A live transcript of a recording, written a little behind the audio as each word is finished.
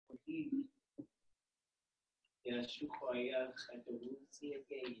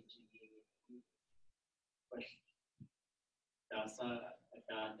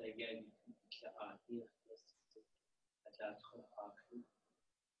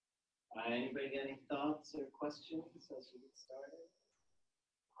Anybody got any thoughts or questions as we get started?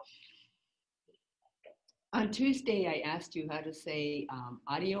 On Tuesday, I asked you how to say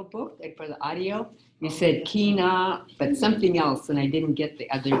audio book, like for the audio. You said kina, but something else, and I didn't get the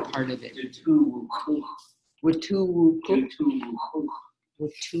other part of it. With two.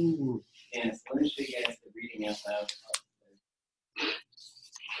 Yes, let me show you guys the reading out loud.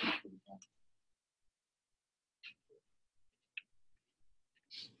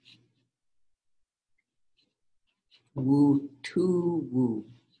 Woo, two, woo.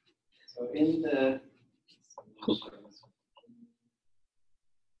 So in the so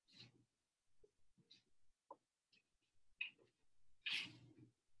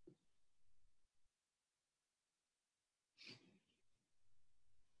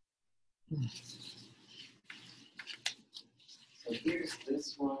here's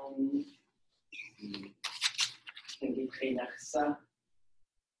this one.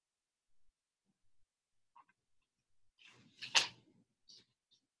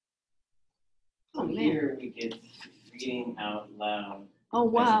 Oh, man. Here we get reading out loud. Oh,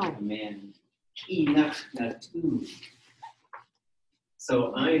 wow. As a command.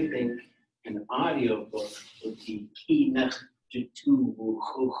 So I think an audio book would be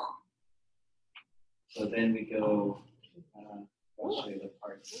so then we go, I'll show you the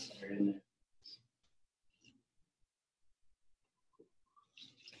parts that are in there.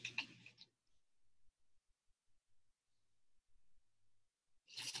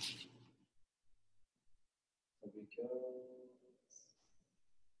 So we go.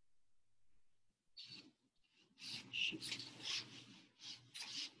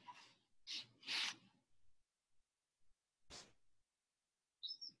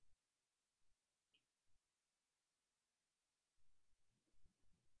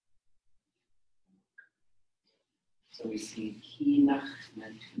 So we see kinach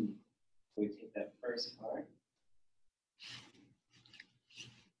natu. We take that first part.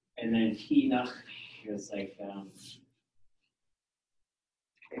 And then kinach is like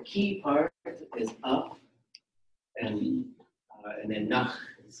the key part is up, and then nach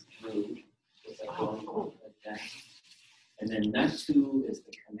is through. It's like going like that. And then natu is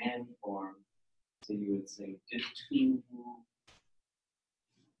the command form. So you would say ditu.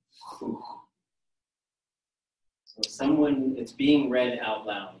 So someone, it's being read out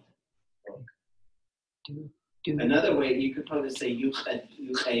loud. Another way, you could probably say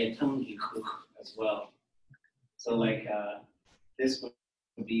yuchayatungi as well. So like this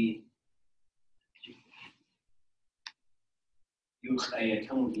would be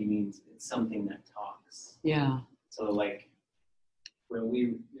yuchayatungi means it's something that talks. Yeah. So like when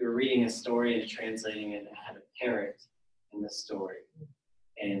we were reading a story and translating it, it had a parrot in the story.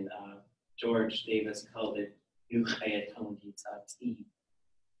 And George Davis called it Aak'wtaatseen.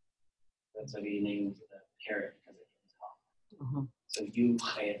 That's what he named the parrot because it can talk. Uh-huh. So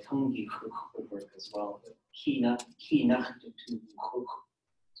Aak'wtaatseen would work as well.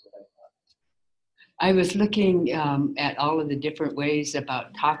 I was looking at all of the different ways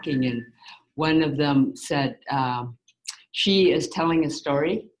about talking, and one of them said she is telling a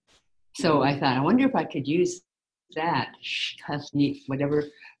story. So I thought, I wonder if I could use that, whatever.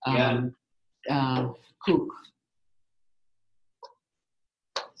 Cook.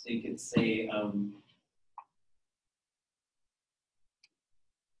 So you could say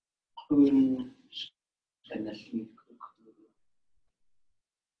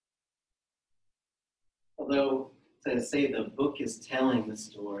although to say the book is telling the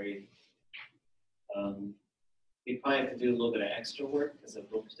story, you probably have to do a little bit of extra work because a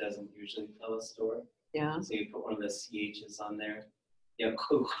book doesn't usually tell a story. Yeah. So you put one of the CHs on there.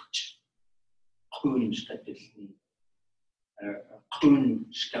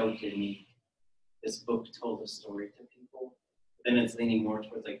 This book told a story to people. Then it's leaning more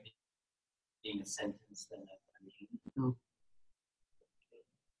towards like being a sentence than a name. Oh.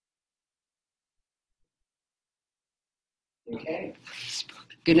 Okay.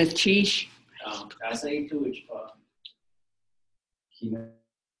 Gonna cheese. Kasa itu pa.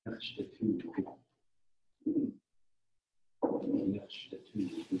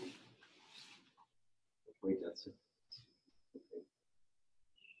 Wait, that's it.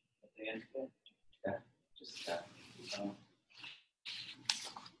 Okay. Yeah, just that.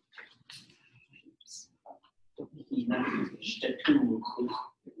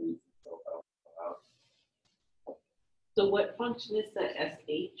 So what function is that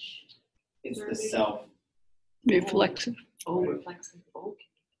SH? It's the self. Reflexive. Oh, reflexive. Okay.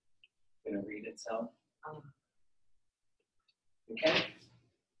 Going to read itself. Okay.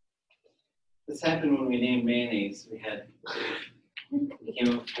 This happened when we named mayonnaise. We came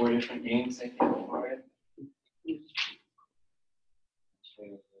up with 4 different names, I think, for it.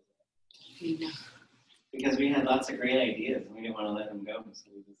 Because we had lots of great ideas and we didn't want to let them go, so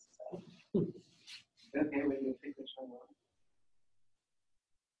we just okay, we can pick which one we want.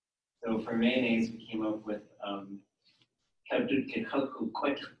 So for mayonnaise, we came up with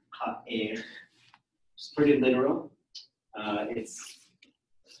it's pretty literal. It's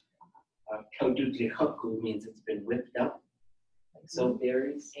means it's been whipped up, like soap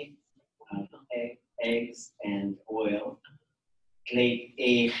berries, eggs, and oil.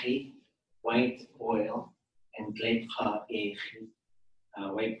 White oil, and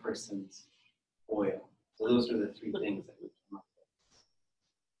white person's oil. So those were the 3 things that we came up with.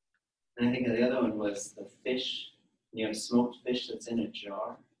 And I think the other one was the fish. You have smoked fish that's in a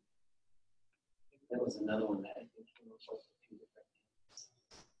jar. That was another one that I think came up with a few different things.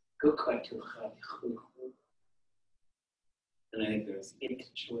 And I think there was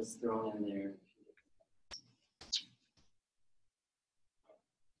itch was thrown in there.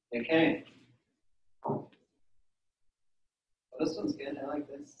 Okay. Well, this one's good. I like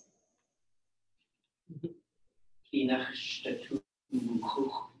this.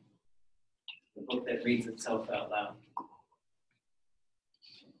 The book that reads itself out loud.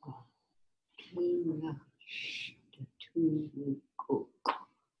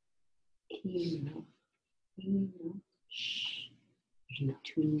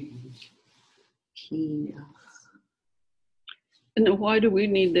 And why do we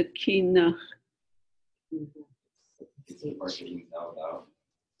need the kina? It's the part that reads out loud,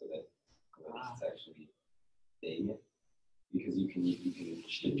 so that it's actually saying it. Because you can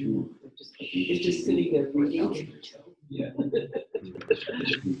It's just sitting there reading. Yeah.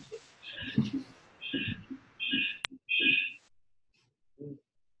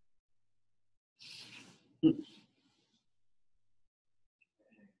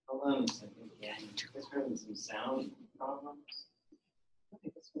 Hold on a second. Yeah, we're having some sound problems. I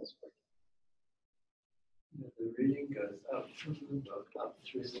think this one's working. The reading goes up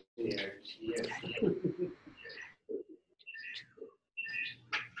through the air to you.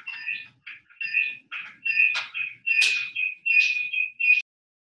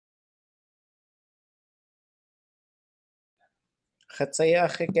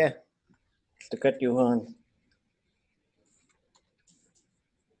 Look at you on.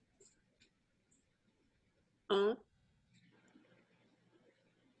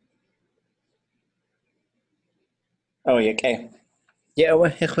 Oh, okay. Yeah,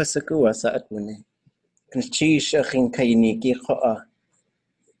 well, I was a good at when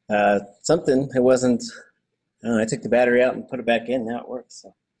something. It wasn't. I took the battery out and put it back in. Now it works.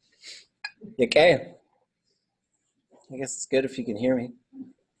 So. Okay. I guess it's good if you can hear me.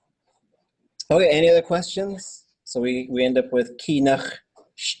 Okay. Any other questions? So we end up with kinach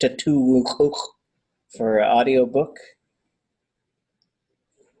shtatu for audiobook.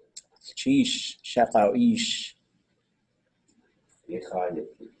 Sheesh, shafau ish.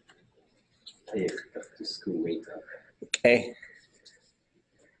 Okay.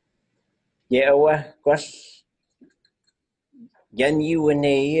 Yeah, gosh. Yan you and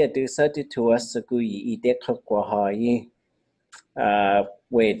a do such to us a gui idekwahi.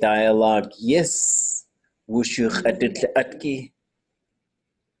 Way dialogue, yes. Wushu atki.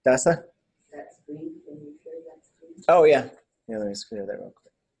 Dasa? That screen, can you share that screen? Oh, yeah. Yeah, let me just clear that real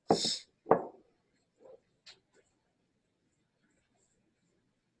quick.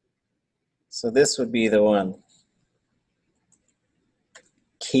 So this would be the one.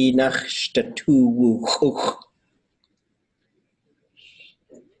 Kinach statu.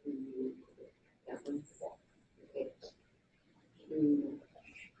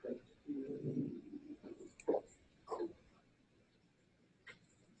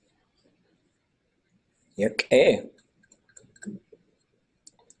 Okay.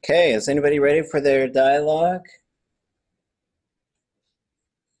 Okay, is anybody ready for their dialogue?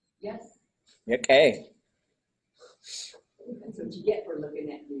 Yes. Okay. That's what you get for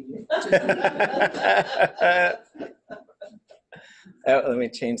looking at me. Oh, let me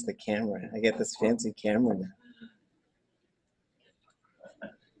change the camera. I get this fancy camera now.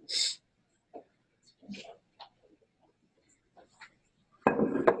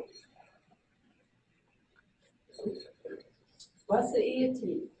 What's the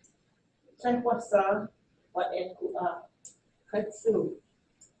EAT? What's what Aak'wtaatseen? Katsu.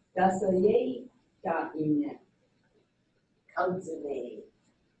 Das ye da ine. Aak'wtaatseen.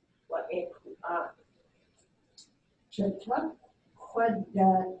 What Aak'wtaatseen? Chatak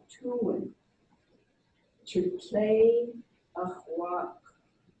Aak'wtaatseen. Chutlay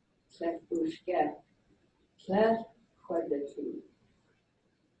Aak'wtaatseen. Aak'wtaatseen.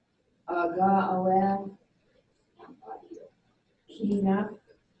 Aak'wtaatseen. Kina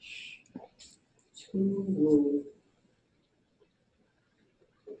Tuwu.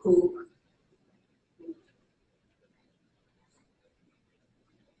 Cook.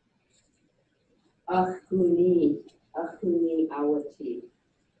 Achuni awati.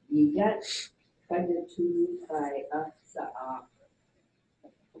 Yigat kadatu by Aksa'a.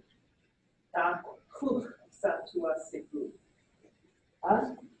 Ta cook satua siku.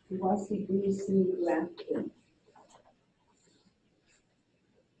 Wasigrisi Lampkin.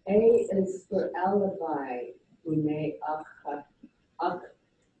 A is for alibi. Une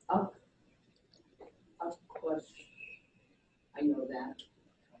I know that.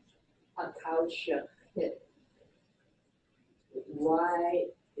 Akausha hit. Y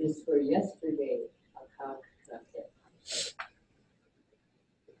is for yesterday. Akausha hit.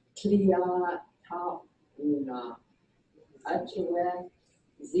 Kliya ta una. Achewe.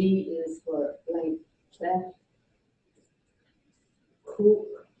 Z is for blank clef. Cook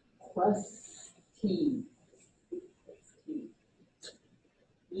plus T.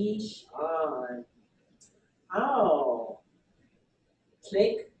 Ish on. Oh.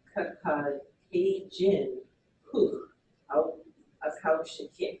 Click kakad Jin hook out a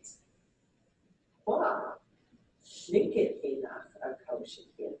kaushikit. Wow. Tlingit enach a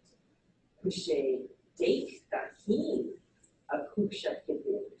kaushikit. Kushe date dahin a kushakit.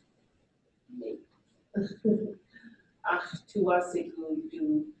 Aak'wtaatseen du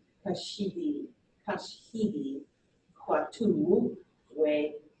kashidi kwatu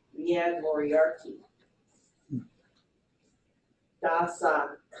we Riad Moriarty. Dasa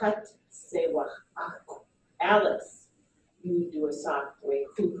cut sewach Alice. You do a sock way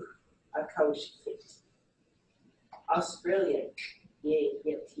cook a couch kit. Australian, ye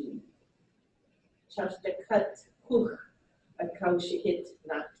yeti. Chashta cut cook a couch hit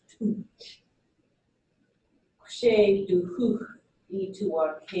not two. She do hook e to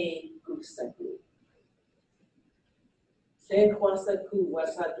a k gusaku. Se wasaku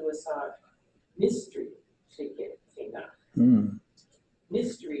wasa do a sock. Mystery, shake it, thing.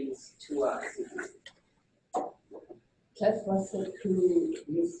 Mysteries to us. Clef Wasaku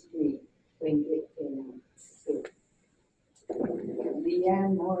mystery. Tlingit in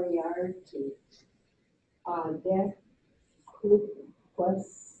Leanne Moriarty. Def Cook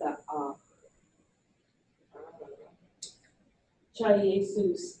Wasa'a.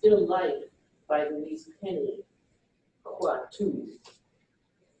 Chayesu Still Life by Louise Penny. Kwatu.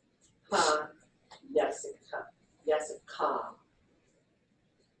 Ha Yasika.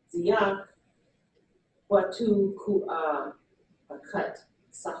 Ziyak Kwatu Ku'a a cut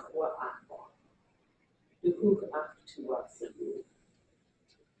Sakwa Aqua. Duhuk Aak'wtaatseen.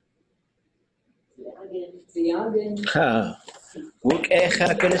 Ziagin. Ha. Wuk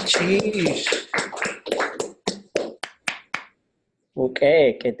echa gonna cheese. Wuk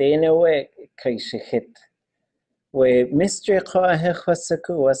edena we kaisi hit. We mystery kwa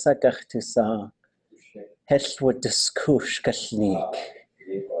hechwasaku wasagachtusa. Heshwa diskush kashnik.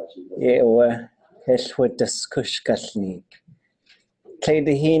 Yewa heshwa diskush kashnik.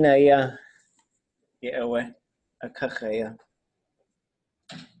 Kaidehina ya. Yewa akachaya.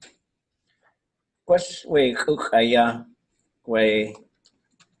 Wash we kukaya we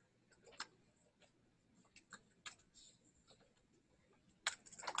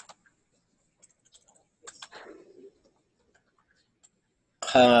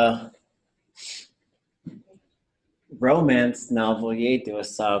romance novel ye do a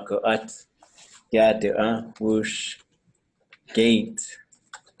sago at ya do whoosh gate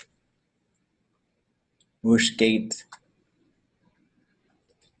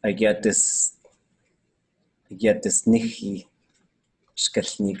I get this nichi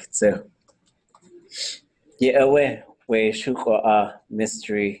skashnik so yeah we shuko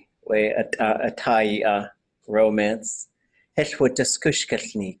mystery we a Thai romance heshwa diskush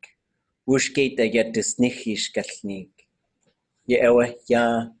kashnik whoosh gate I get this nichi skashnik yeah I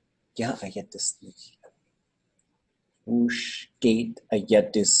get this nichi whoosh gate I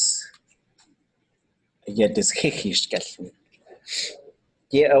get this hichi skashnik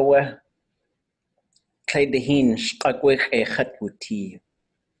yeah Kleid de hin stagwich chatwuti.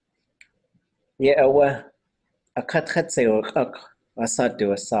 Yeah a katse or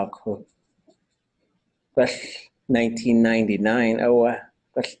asadu a sakho. Well 1999 well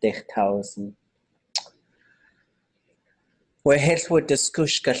 10,000. We het we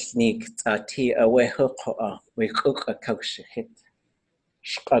discusskalnik ati awe hoqa we cook a kaushit.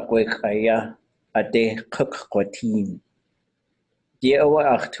 Shqakwekaya ade Aak'wtaatseen. Ye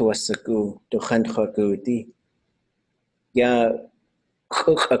awa achtuasagu duchandhagudi. Ya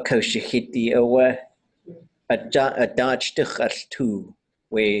cook a kaushiti awa a dodge tu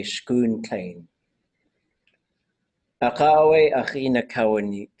we schoon klein. Akawe achina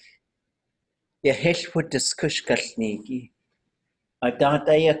kawanik. Ye het we discusskalniki. A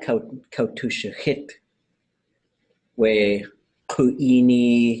dadaya kautusha hit. We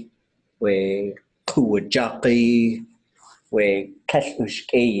kuini, we kuwajaki, we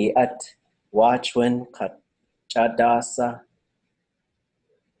katushkei at watchwan kat chadasa.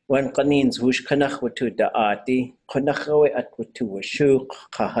 Wan kanins wush kanach watu da ati, kanachawe at watu washuk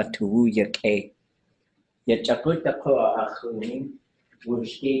kahatu yake. Yachakuta ko achunin,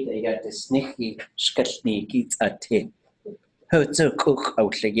 wushkita yatisniki shkatniki ate. Hutsu kuk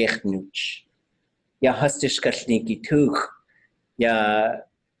outlegech nuch. Ya hastishkatniki tuch. Ya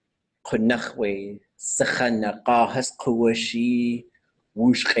kunachwe sakhana qahas quwashi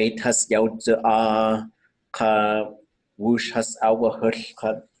wush qaitas yaudza ka wush has awahul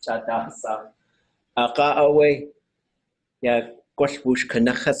ka chadasa aqa away ya kosh wush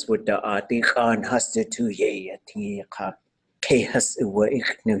kanachas wuda ati khan haste tu ye ati ka ke has uwa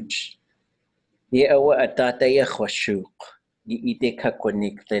ikhnuch ye awa atata ya khwashuk ye ite ka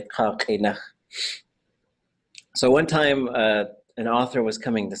konik let ka qinach. So one time, an author was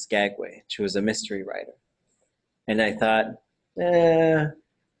coming to Skagway. She was a mystery writer. And I thought, I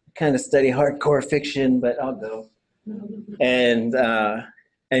kind of study hardcore fiction, but I'll go. And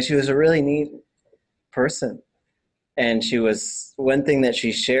she was a really neat person. And one thing that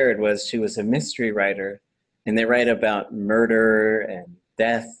she shared was she was a mystery writer. And they write about murder and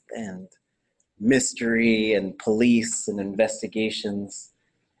death and mystery and police and investigations.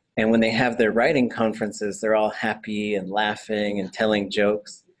 And when they have their writing conferences, they're all happy and laughing and telling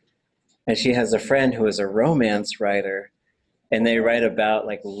jokes. And she has a friend who is a romance writer, and they write about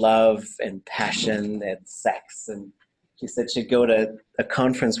like love and passion and sex. And she said she'd go to a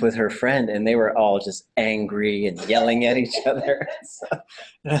conference with her friend, and they were all just angry and yelling at each other. So,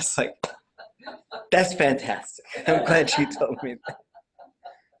 and I was like, that's fantastic. I'm glad she told me that.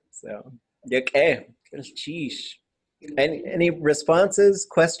 So, okay, sheesh. Any responses,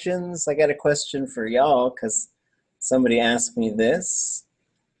 questions? I got a question for y'all because somebody asked me this.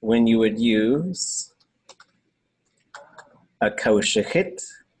 When you would use a kaushachit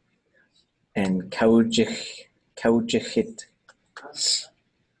and kaujachit.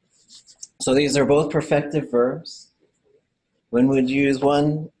 So these are both perfective verbs. When would you use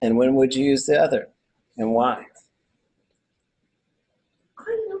one and when would you use the other? And why?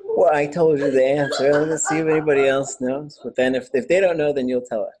 Well, I told you the answer. Let's see if anybody else knows. But then if they don't know, then you'll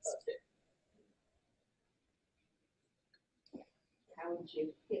tell us.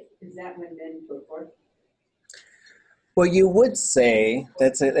 Is that when men before? Well, you would say,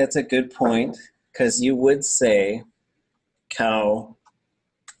 that's a good point, because you would say, cow,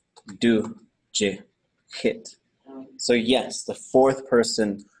 do, j, hit. So yes, the fourth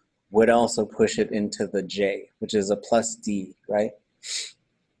person would also push it into the j, which is a plus d, right?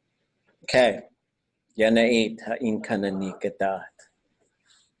 Okay. Yanait ha'in kanani kadat.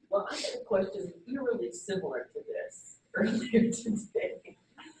 Well, I had a question eerily similar to this earlier today.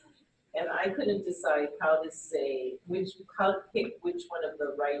 And I couldn't decide how to pick which one of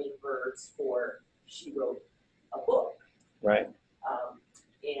the writing verbs for she wrote a book. Right.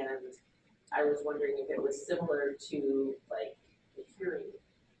 And I was wondering if it was similar to like the hearing,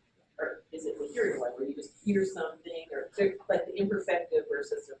 or is it the hearing one where you just hear something, or like the imperfective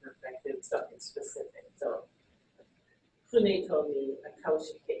versus the perfective, something specific. So Pune told me a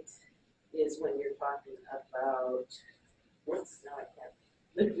kaushikit is when you're talking about now I can't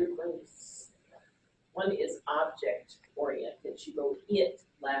lift your place. One is object oriented. She wrote it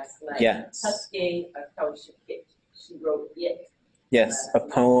last night. Yes. Tatke a kaushikit. She wrote it. Yes, a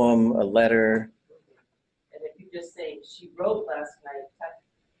poem, a letter. And if you just say she wrote last night,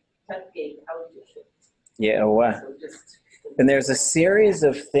 tatke kaushikit. Yeah, wow. So just. And there's a series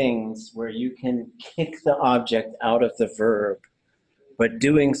of things where you can kick the object out of the verb, but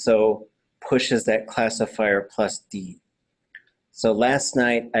doing so pushes that classifier plus D. So last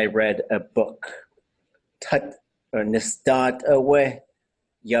night I read a book. Tat or nistat away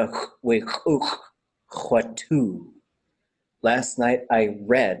yahweh chwatu. Last night I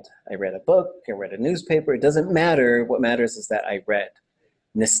read a book, I read a newspaper. It doesn't matter. What matters is that I read.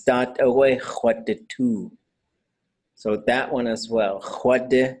 Nistat away chwatu. So that one as well,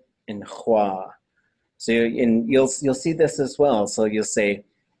 chwade and chwa. So you'll see this as well. So you'll say,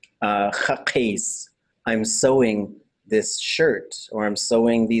 "Chaqis," I'm sewing this shirt, or I'm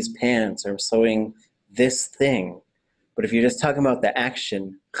sewing these pants, or I'm sewing this thing. But if you're just talking about the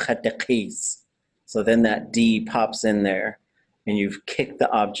action, "Chaqis," so then that D pops in there, and you've kicked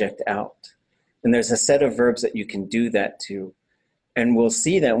the object out. And there's a set of verbs that you can do that to. And we'll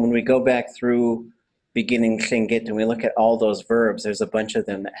see that when we go back through beginning Tlingit and we look at all those verbs, there's a bunch of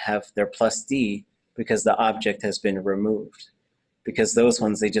them that have their plus D because the object has been removed. Because those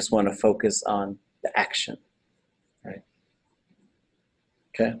ones, they just want to focus on the action, right?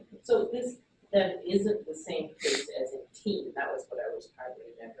 Okay. So this then isn't the same case as in teen. That was what I was trying to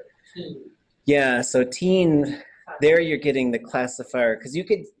remember. Teen. Yeah, so teen, there you're getting the classifier, because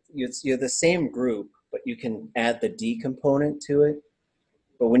you're the same group, but you can add the D component to it.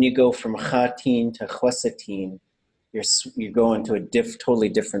 But when you go from chatin to chwasatin, you're going to a totally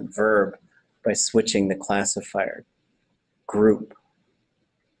different verb by switching the classifier group.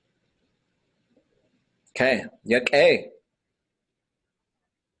 Okay, yuck A.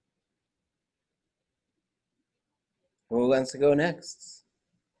 Who wants to go next?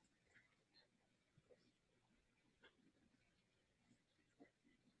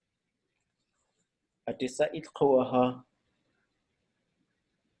 Atisa itqoaha.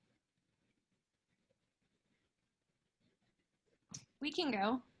 We can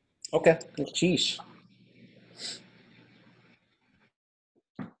go. Okay, sheesh.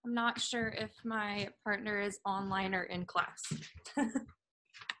 I'm not sure if my partner is online or in class.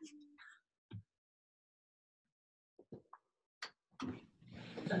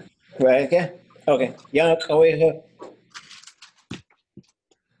 Right, okay? Okay. Yeah, away here.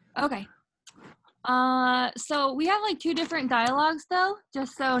 Okay. So we have like 2 different dialogues though,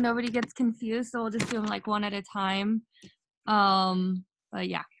 just so nobody gets confused. So we'll just do them like one at a time. But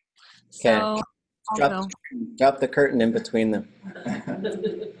yeah. So I'll go. Drop the curtain in between them.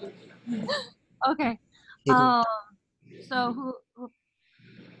 Okay. So who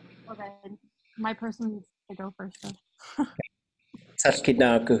okay, my person needs to go first though.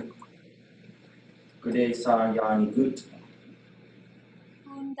 Tashkinaku. Good day, sir. Yani good.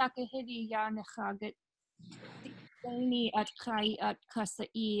 Dakahidi Yanahagat Dani at Kai at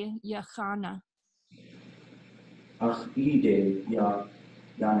Kasai Yachana. Ach ide ya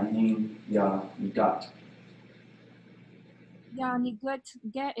yanahin ya idat. Yani gut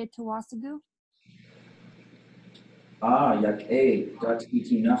get it to Wasagu. Yak dat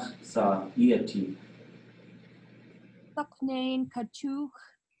iti nach sa iati. Saknain Katuch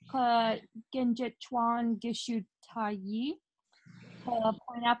Ka Genjit Chuan Gishu Tayi. Ka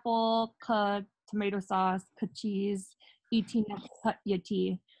pineapple, ka tomato sauce, ka cheese, eating cut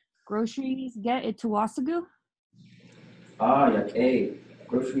yati. Groceries get it to Wasagu. Yak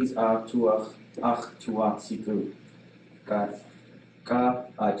groceries are tuach ach tuat siku. Ka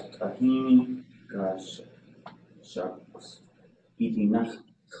at kahini gash shakus. Iti nach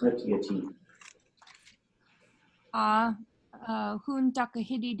iati. Hun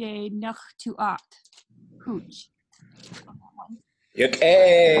takahidi de nach tuat. Hooch.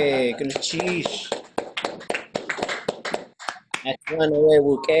 Okay, good cheese. That's one away,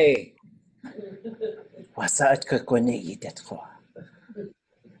 okay. Wasat kakwane itatwa.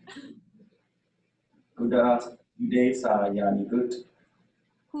 Good day, sir. Yani good.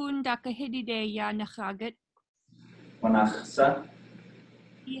 Hun takahidi de ya nachagat. Wanachsa.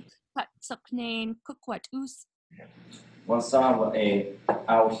 Ich kat saknain kukwat us. Wasawa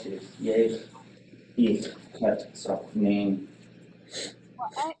ausjes. Ich kat saknain. Wa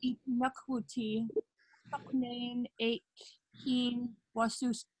eat nakhuti. Saknain ek keen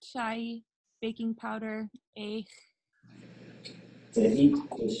wasus chai baking powder ek. Tehit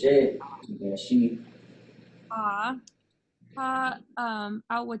koshe gashi.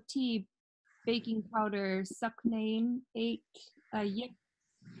 Aak'wtaatseen baking powder saknain ek yik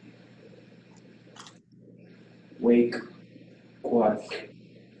Wake kwat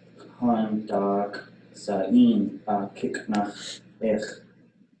handak sain kiknach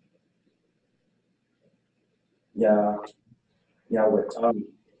ya wetali.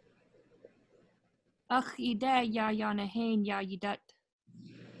 ach ida ya yanahain ya yidat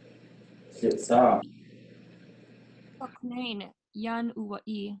Sitsa saknain yan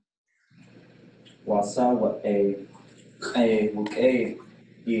uwai wasawa ich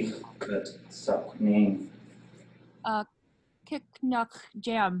kat saknain. kiknach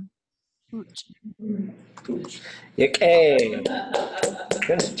jam hooch. Okay,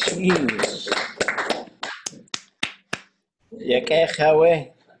 good cheese. Okay,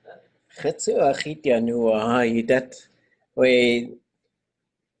 Hawe. Khetsu achit yanu idat. We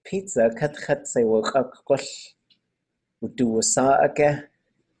pizza kat say wakakol udu sa aga.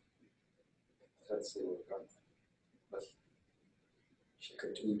 Let's see what comes.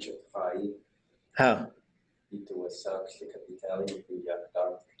 Shikatuja Fai, How? Ito Wasak, Shikatitali, Yakta,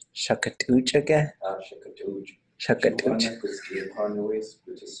 Shakatujaga? Shikatuj. Shakatuj. Kuski Conways,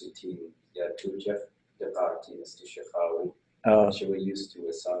 which is Suti, Yatuja, the party, Mr. Shakawi. Oh, She were used to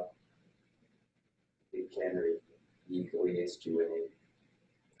Wasak. The cannery, legally is Juvenile.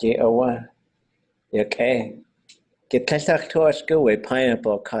 G-O-1. Okay. Get Kesach to us go with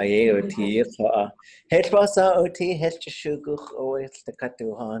pineapple coyote. Het was a ot, het sugar always the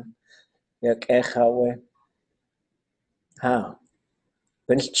katuhan. Okay, how? How?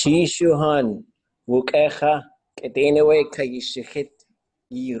 When cheese you han, wook echa, get anyway, kayishit,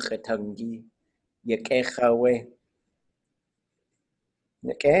 you katangi, yak echa way.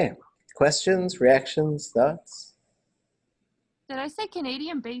 Okay. Questions, reactions, thoughts? Did I say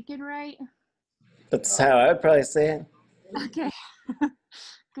Canadian bacon right? That's how I'd probably say it. Okay.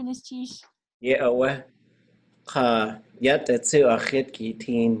 Goodness cheese. Yeah, well, yet that's it. Achit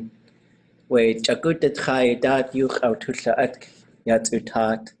kitin. Wait, jagut it chai dat yuch autusha at yat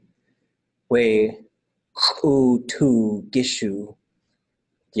utat. We ku tu gishu.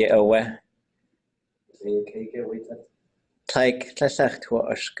 Yeah, well, like tlashach to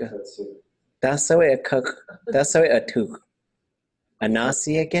ashka. That's the way a cook. That's the way a tuk. A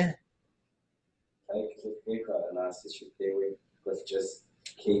nasi again. With just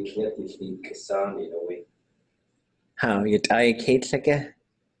cake, let the Kassan in a way. How you die cake again?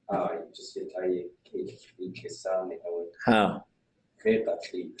 You just get a cake, Kassan in a way. How? Great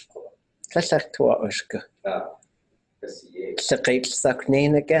actually. Tlashach to ashka. Because yeah. Shaqait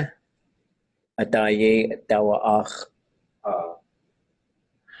saknin again. A daye dawa ach.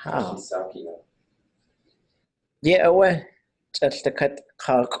 How? Yeah, well, just the cut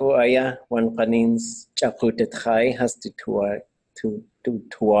kakuaya one panins chakutet high has to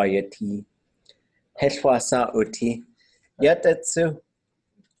tuayati. Heshwasa uti. Yet that's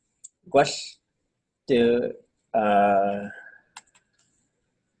wash the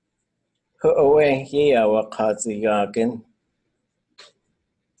who away yeah wakazi yagen.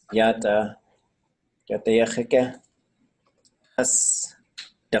 Yata yachike has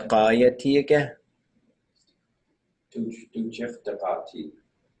daqayati again. Do Jeff the party.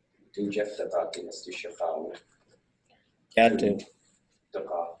 Do Jeff the party, Mr. Shakawi. Yatu.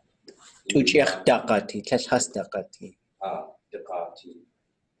 Tujiach daqati, tesh has daqati. The party.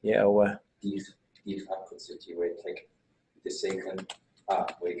 Yeah, well. These Aak'wtaatseen were like the second.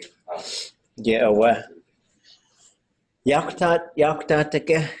 Wait. Yeah, well. Aak'wtaatseen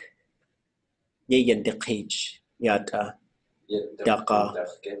again. Yeah, the cage. Yata. Daqa.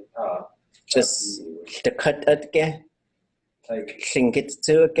 Just the cut again. Like Tlingit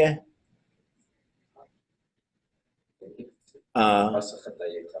to again. Gosh.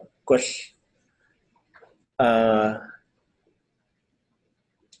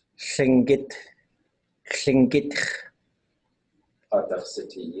 Tlingit.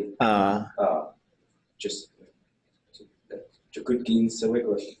 Aak'wtaatseen. Just to good gains so it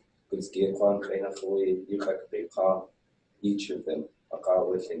was good scale on kind of way you have to call each of them a car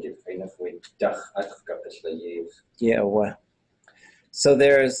with and get kind of way dach Yeah, well. So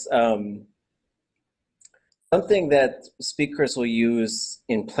there's something that speakers will use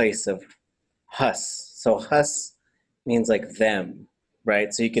in place of hus. So hus means like them,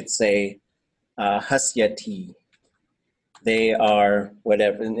 right? So you could say hasyati. They are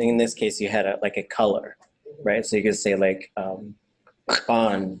whatever. In this case, you had like a color, right? So you could say like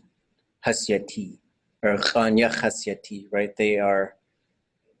khan hasyati or khanya hasyati, right? They are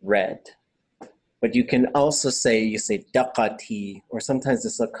red. But you can also say daqati, or sometimes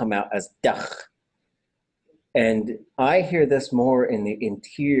this will come out as dakh. And I hear this more in the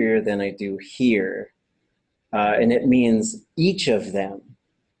interior than I do here. And it means each of them.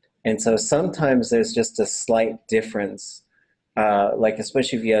 And so sometimes there's just a slight difference, like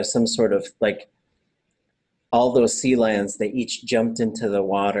especially if you have some sort of like all those sea lions, they each jumped into the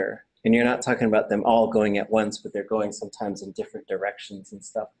water. And you're not talking about them all going at once, but they're going sometimes in different directions and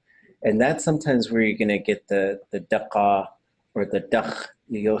stuff. And that's sometimes where you're going to get the daqa or the dakh.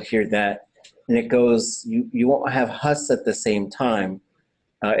 You'll hear that. And it goes, you won't have hus at the same time.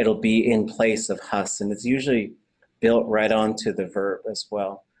 It'll be in place of hus. And it's usually built right onto the verb as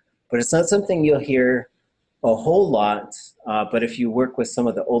well. But it's not something you'll hear a whole lot. But if you work with some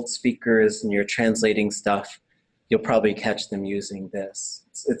of the old speakers and you're translating stuff, you'll probably catch them using this.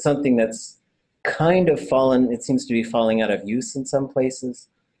 It's something that's kind of fallen, it seems to be falling out of use in some places.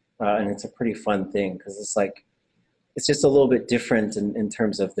 And it's a pretty fun thing because it's like it's just a little bit different in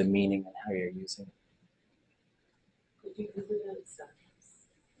terms of the meaning and how you're using it. Could you visit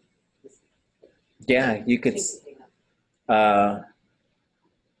it? Yeah, you could.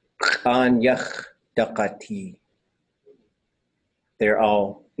 Aak'wtaatseen. They're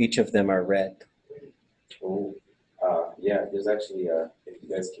all, each of them are red. Oh, yeah, there's actually, if you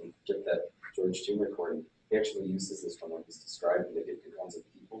guys can get that George Jim recording, he actually uses this one when he's describing the different kinds of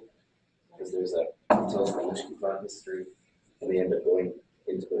people. Because there's he tells the Aak'wtaatseen history, and they end up going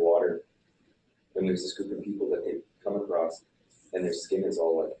into the water. And there's this group of people that they come across, and their skin is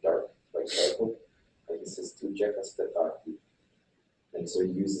all like dark, like charcoal. Like it says, Aak'wtaatseen. And so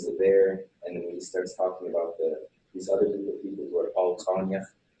he uses it there, and then when he starts talking about these other group of people who are all Kanyach,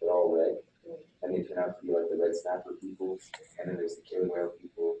 they're all red, and they turn out to be like the red snapper people, and then there's the killer whale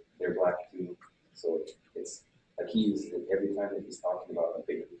people, they're black too. So it's like he uses it every time that he's talking about a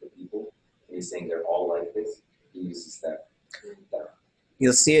big group of people, and he's saying they're all like this, he uses that.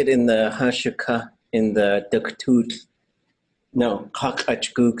 You'll see it in the Hashuka, in the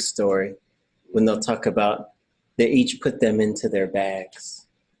Aak'wtaatseen story, when they'll talk about they each put them into their bags.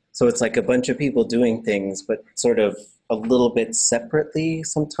 So it's like a bunch of people doing things, but sort of a little bit separately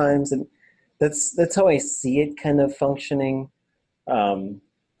sometimes. And that's how I see it kind of functioning. And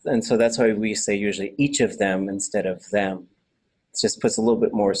so that's why we say usually each of them instead of them. It just puts a little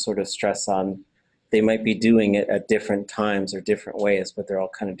bit more sort of stress on, they might be doing it at different times or different ways, but they're all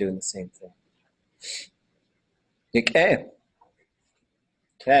kind of doing the same thing. Okay.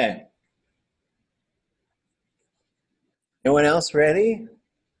 Okay. Anyone else ready?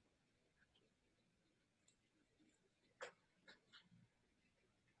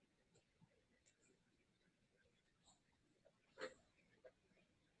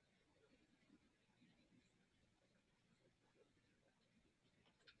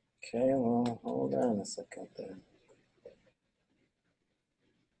 Okay, well, hold on a second there.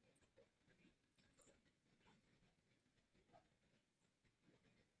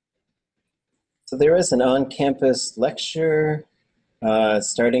 So there is an on-campus lecture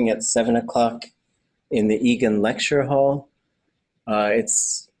starting at 7 o'clock in the Egan Lecture Hall.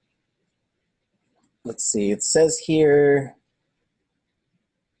 Let's see, it says here,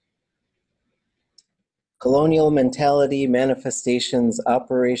 colonial mentality, manifestations,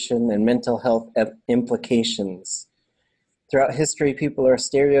 operation, and mental health implications. Throughout history, people are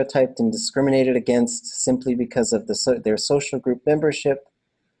stereotyped and discriminated against simply because of their social group membership.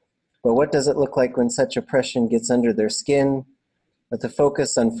 But what does it look like when such oppression gets under their skin? With a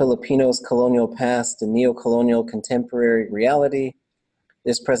focus on Filipinos' colonial past and neo-colonial contemporary reality,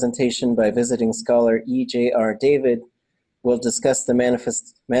 this presentation by visiting scholar E.J.R. David will discuss the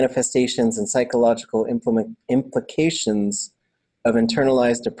manifestations and psychological implications of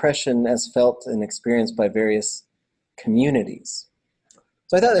internalized oppression as felt and experienced by various communities.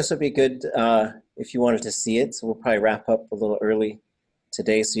 So I thought this would be good if you wanted to see it. So we'll probably wrap up a little early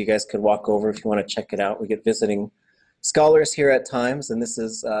today so you guys could walk over if you want to check it out. We get visiting scholars here at times, and this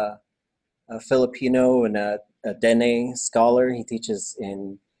is a Filipino and a Dene scholar. He teaches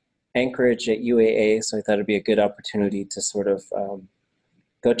in Anchorage at UAA, so I thought it'd be a good opportunity to sort of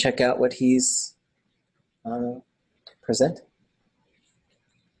go check out what he's presenting.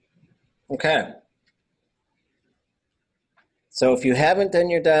 Okay. So if you haven't done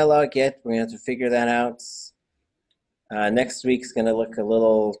your dialogue yet, we're going to have to figure that out. Next week's going to look a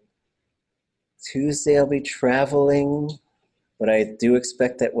little... Tuesday I'll be traveling, but I do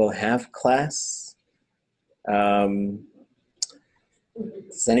expect that we'll have class. Does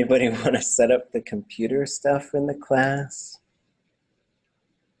anybody want to set up the computer stuff in the class?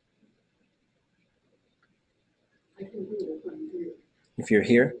 I can do it if I'm here. If you're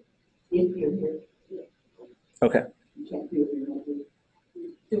here? If you're here. Yeah. Okay. You can't do it if you're not here.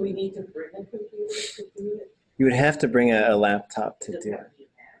 Do we need to bring a computer to do it? You would have to bring a laptop to do it.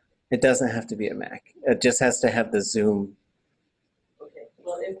 It doesn't have to be a Mac. It just has to have the Zoom. Okay,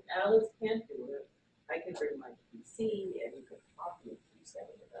 well, if Alice can't do it, I can bring my PC and you can copy it and set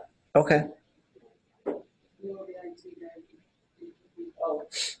it up. Okay. Oh.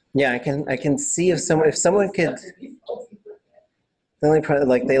 Yeah, I can see if someone could. The only problem,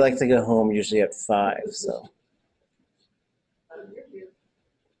 like they like to go home usually at 5, so.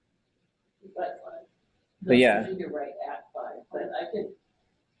 But yeah. You're right, at 5, but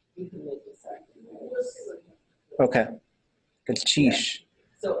you can make this happen. Okay. Good sheesh.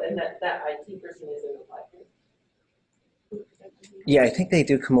 So, and that IT person is in the library? Yeah, I think they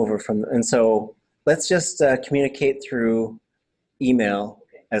do come over and so let's just communicate through email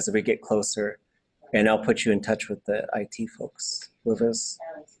as we get closer, and I'll put you in touch with the IT folks, whoever's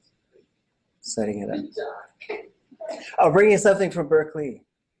setting it up. I'll bring you something from Berkeley.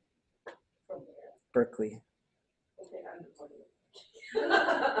 From there. Berkeley. Okay, I'm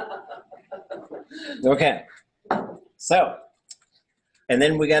Okay. So, and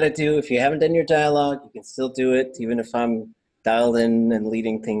then we got to do, if you haven't done your dialogue, you can still do it, even if I'm dialed in and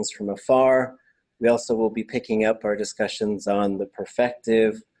leading things from afar. We also will be picking up our discussions on the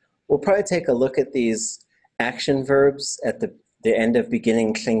perfective. We'll probably take a look at these action verbs at the end of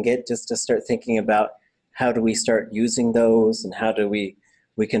beginning Tlingit, just to start thinking about how do we start using those, and how do we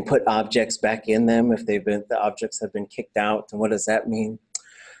can put objects back in them if the objects have been kicked out, and what does that mean?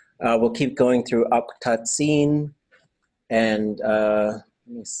 We'll keep going through Aak'wtaatseen, and let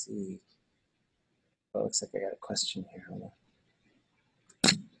me see. Oh, looks like I got a question here. Hold on.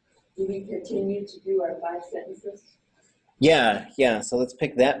 Do we continue to do our 5 sentences? Yeah. So let's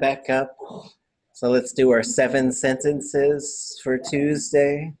pick that back up. So let's do our 7 sentences for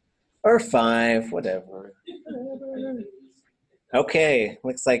Tuesday, or 5, whatever. Okay,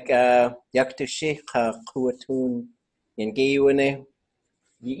 looks like yaktushi ka kuatun yengiwane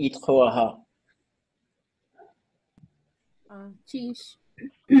yiit koaha. Cheese.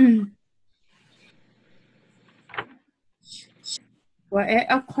 Wa e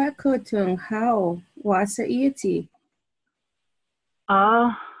akwa kutung how wasa ieti.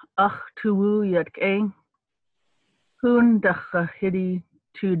 Aak'wtaatseen. Hun dacha hidi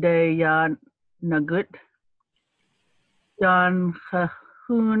today yan nagut. Yan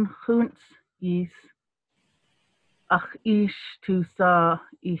hun huns is. Ach ish tu sa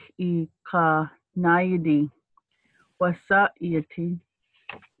ich ka naidi. Wasa ieti.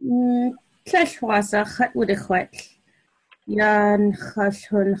 Tlash wasa khat with a khwat. Yan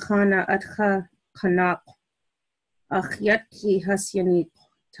khashun khana atcha kanak. Ach yatki hasyanit.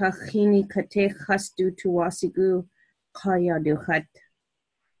 Tachini kate hastu tu wasigu kaya du khat.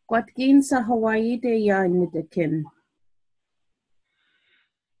 Kwatkin sa Hawaii de ya nidakin.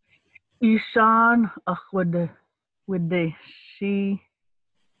 Ishan Aak'wtaatseen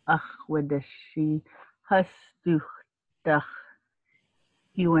Aak'wtaatseen Hastuchtach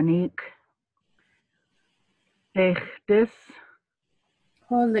Iwanik Echtes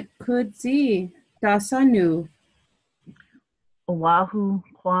Holik kudzi dasanu. Oahu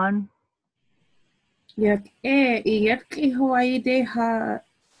Kwan Yak yatki Hawaii de ha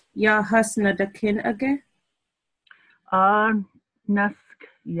ya hasna dakin age. Nask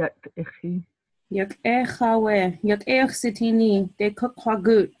Yat Ichi Yak chawe, yak sitini, de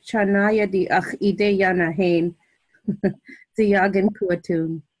kukwagut, chanaya di ach ide yana hain. The yagan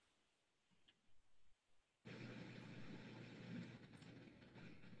kuatun.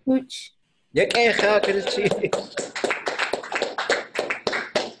 Which, Yakecha kuchi.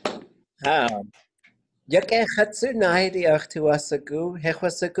 Yakecha tsunai achtuasagu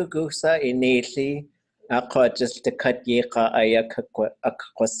hechwasagu gusa ineli. Ako just to cut yeka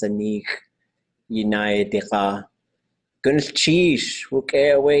ayakakwasanik yinai deka. Gulchish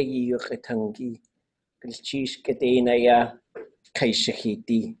wukewe yukitangi. Gulchish kadena ya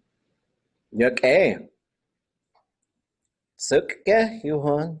kaishahiti. Yake. Sukke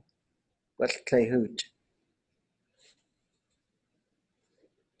yuhan. What hoot.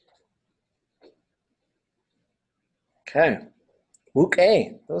 Okay.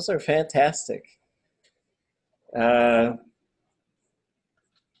 Okay. Those are fantastic. So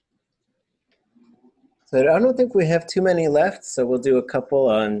I don't think we have too many left, so we'll do a couple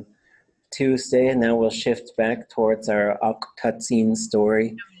on Tuesday, and then we'll shift back towards our Aak'wtaatseen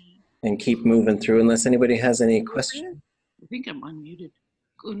story and keep moving through, unless anybody has any questions. I think I'm unmuted.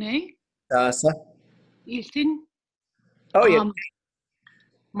 Gune? Dasa? Ethan? Oh, yeah.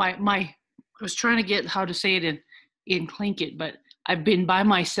 I was trying to get how to say it in Tlingit, but I've been by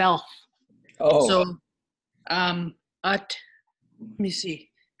myself. Oh. So, let me see.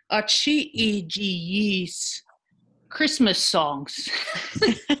 Achi Christmas songs.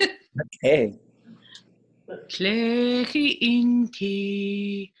 Okay. Klechi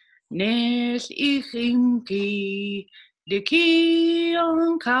inki, nes ichimki, de ki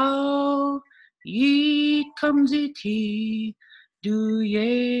ankau, yit kamziti, du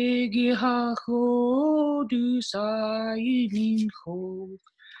yegi hacho, du sayinin ho,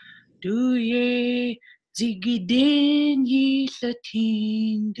 du ye zigiden yi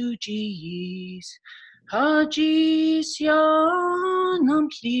latin, du jis, hajis yan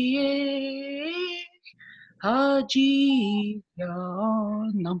ampliek, Haji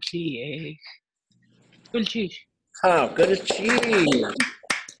yan ampliek. Gulchish. Good achieve.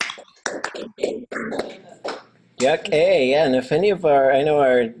 Yeah, and if any of I know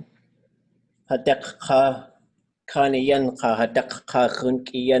our hadakha kaniyan ka hadakha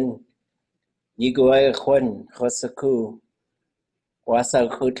khunkiyan Yiguay Juan, Josaku, Wasa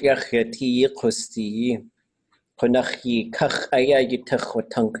Kutyachi Kusti, Kunachi Kach Aya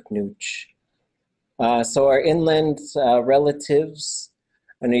Yitachwatunk Nooch. So our inland relatives,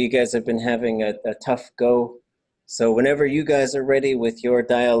 I know you guys have been having a tough go. So whenever you guys are ready with your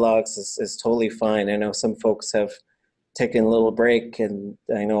dialogues is totally fine. I know some folks have taken a little break, and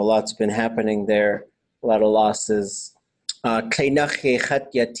I know a lot's been happening there, a lot of losses. Kleinache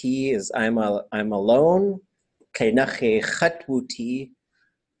Chatyati is I'm alone. Kleinache Chatwuti,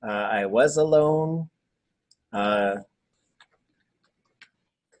 I was alone.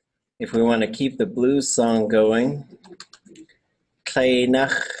 If we want to keep the blues song going,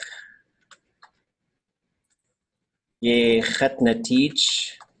 Kleinach Ye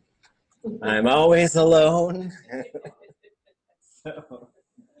Chatnatich, I'm always alone. So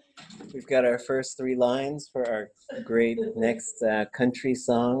we've got our first 3 lines for our great next country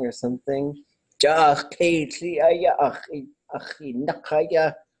song or something. My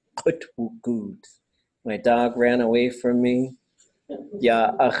dog ran away from me.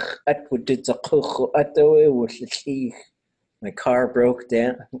 My car broke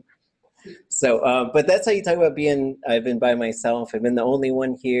down. So, but that's how you talk about I've been by myself. I've been the only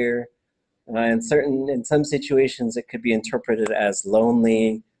one here. In some situations, it could be interpreted as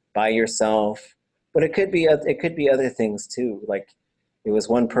lonely, by yourself, but it could be other things too. Like it was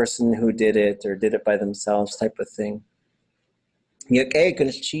one person who did it or did it by themselves, type of thing. When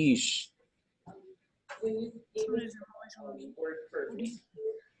you English word for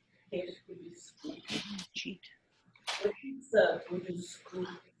Cheat.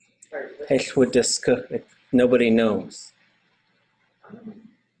 Nobody knows.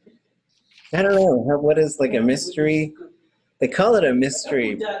 I don't know. What is like a mystery? They call it a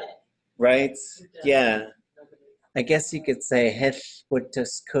mystery, right? Yeah. I guess you could say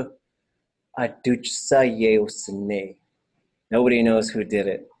nobody knows who did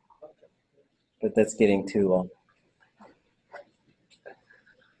it, but that's getting too long.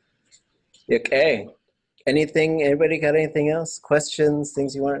 Okay. Anybody got anything else? Questions,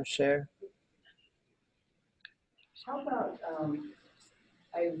 things you want to share? How about,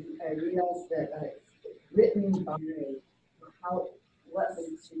 I realized that written by, what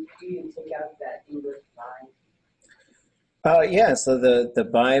would you do to take out that English by? Yeah, so the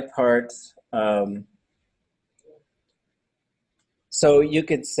by part, so you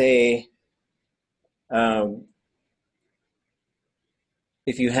could say,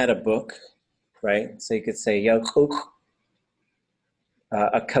 if you had a book, right? So you could say, you just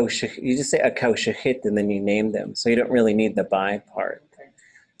say Aak'wtaatseen and then you name them. So you don't really need the by part.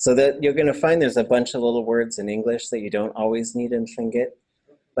 So that you're going to find there's a bunch of little words in English that you don't always need in Tlingit.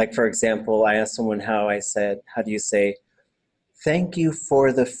 Like, for example, I asked someone how do you say, thank you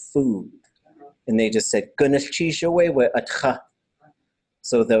for the food? And they just said, so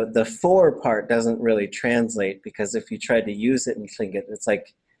the for part doesn't really translate, because if you try to use it in Tlingit, it's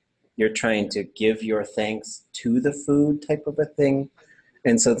like you're trying to give your thanks to the food type of a thing.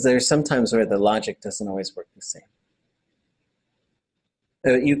 And so there's sometimes where the logic doesn't always work the same.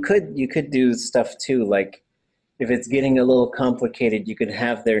 You could do stuff too, like if it's getting a little complicated, you could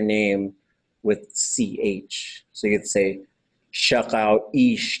have their name with CH. So you could say, Shakao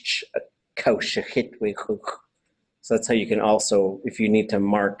ish kaushahitwechuk. So that's how you can also, if you need to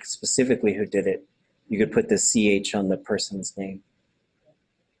mark specifically who did it, you could put the CH on the person's name.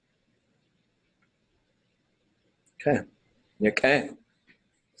 Okay.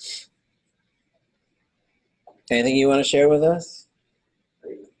 Anything you want to share with us?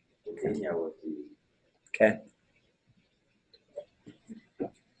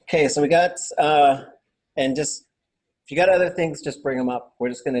 Okay, so we got, and just, if you got other things, just bring them up. We're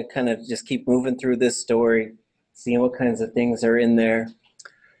just going to kind of just keep moving through this story, seeing what kinds of things are in there.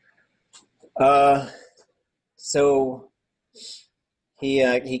 So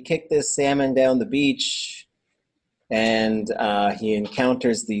he kicked this salmon down the beach, and he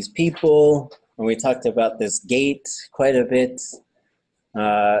encounters these people, and we talked about this gate quite a bit.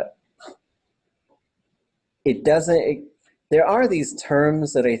 There are these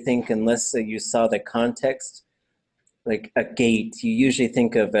terms that I think, unless you saw the context, like a gate, you usually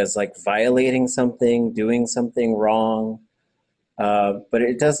think of as like violating something, doing something wrong. But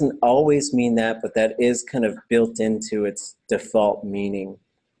it doesn't always mean that, but that is kind of built into its default meaning.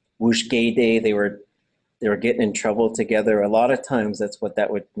 Wush gay day, they were getting in trouble together. A lot of times that's what that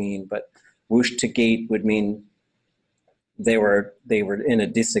would mean, but wush to gate would mean they were in a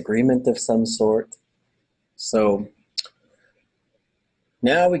disagreement of some sort. So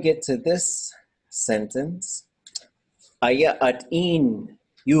now we get to this sentence. Aak'wtaatseen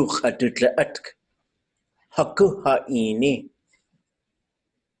Yuch adutla atk. Haku ha'ini.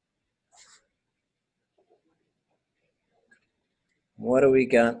 What do we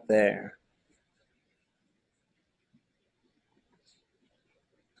got there?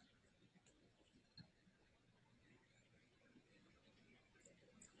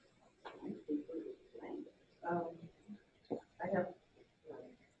 I have.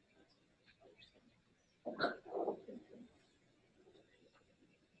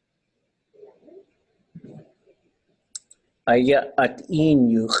 Aya at in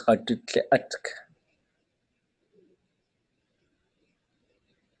yuch adutla atk.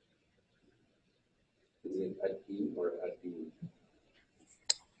 Is it Adim or Adim?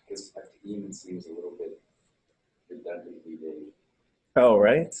 Because Adim seems a little bit redundantly vague. Oh,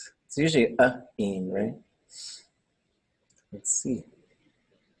 right? It's usually in, right? Let's see.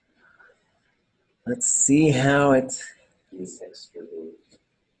 Let's see how it Is extra vague.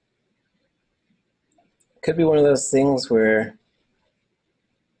 could be one of those things where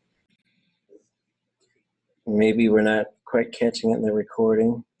maybe we're not quite catching it in the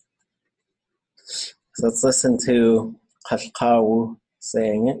recording. So let's listen to Kashkawu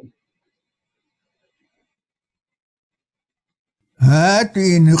saying it.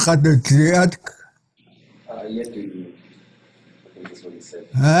 Hatin Khadatiatk, Yedu, I think is what he said.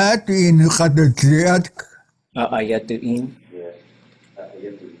 Hatin Khadatiatk, Ayatu'in. Yeah.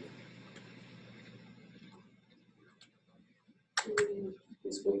 Yedu.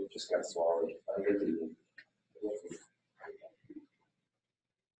 His book just got swallowed. Yedu.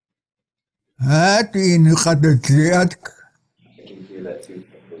 Hatin Khadatiatk, I can hear that too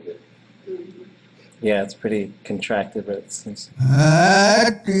a little bit. Yeah, it's pretty contracted, but it seems.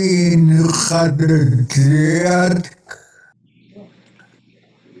 Hatin Khadatiatk,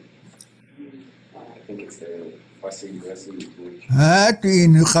 I think it's the fussy, messy bridge.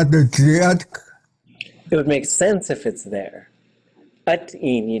 Hatin Khadatiatk, It would make sense if it's there.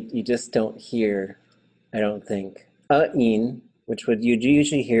 At-in, you just don't hear, I don't think. A-in, which would you'd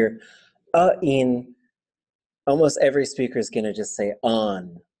usually hear. A-in, almost every speaker is going to just say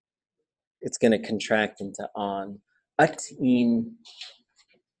on. It's going to contract into on. At-in,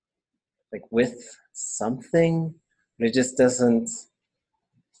 like with something, but it just doesn't,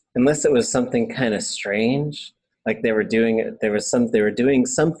 unless it was something kind of strange, like they were doing it, they were doing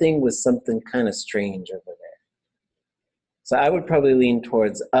something with something kind of strange over there. So I would probably lean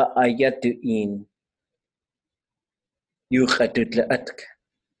towards ayatu'in yukhadut la'atk.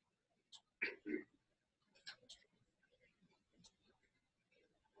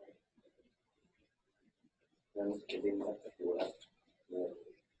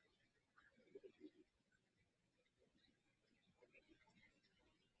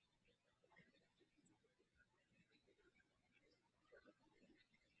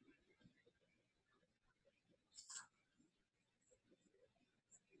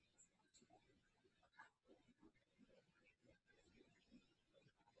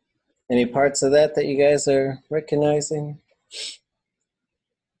 Any parts of that you guys are recognizing?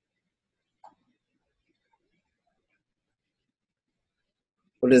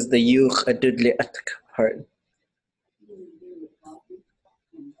 What is the yukhadut la'atk part?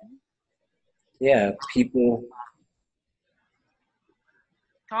 Yeah, people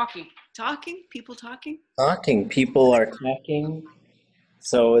Talking. Talking? People talking? talking. People are talking.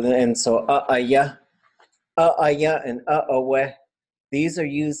 So and a'aya, and a'aweh. These are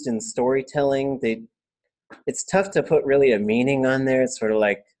used in storytelling. It's tough to put really a meaning on there. It's sort of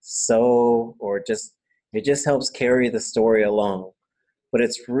like so, or just, it just helps carry the story along. But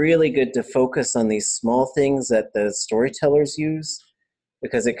it's really good to focus on these small things that the storytellers use,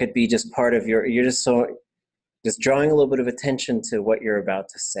 because it could be just part of you're just drawing a little bit of attention to what you're about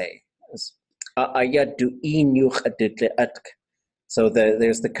to say. So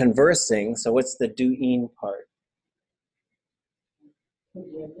there's the conversing. So what's the du'in part?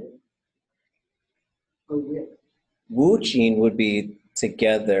 Wuchin would be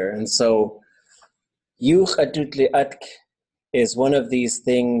together. And so yuchadut is one of these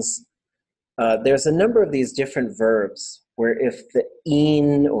things. There's a number of these different verbs where if the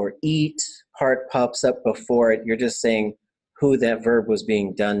in or eat part pops up before it, you're just saying who that verb was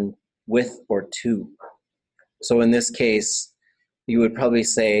being done with or to. So in this case, you would probably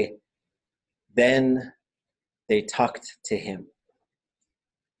say, then they talked to him.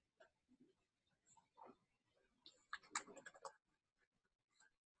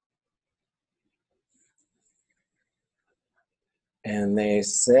 And they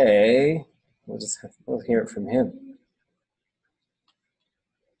say, we'll hear it from him.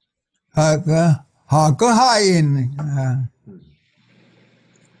 Haka Hain,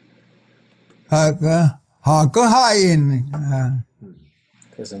 Aak'wtaatseen.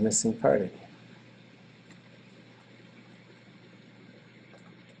 There's a missing part.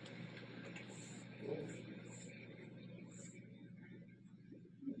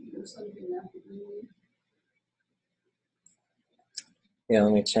 Yeah,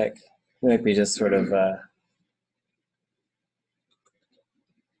 let me check. It might be just sort of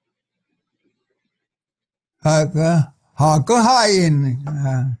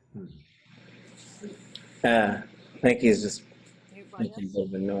Aak'wtaatseen. Nikki's just Here by making a us. little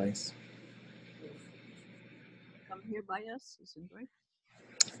bit of noise. Come here by us, isn't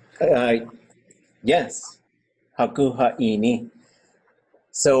right? Yes. Haku ha'ini.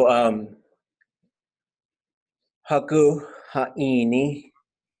 So haku ha'ini.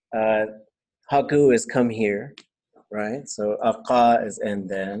 Haku is come here, right? So aqa is and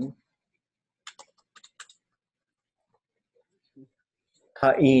then.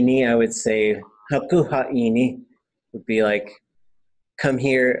 Ha'ini, I would say, haku ha'ini would be like, come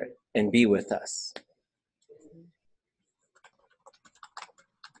here and be with us.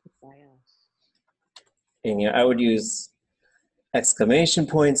 By us. And I would use exclamation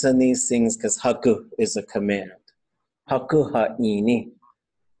points on these things because haku is a command. Haku ha'ini,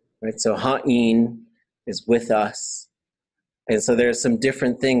 right? So ha'in is with us. And so there's some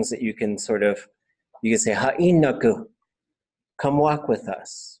different things that you can you can say ha'in naku, come walk with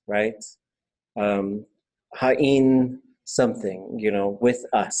us, right? Ha'in something, with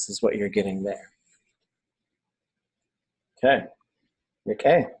us is what you're getting there.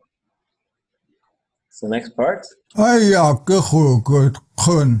 Okay. So next part.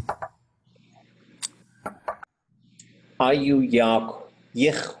 Ayak'wtaatseen. Ayu yak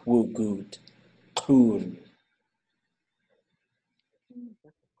yichwugud kun.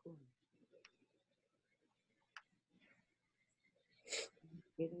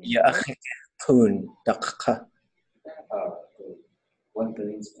 Ya'achik kun dakka. One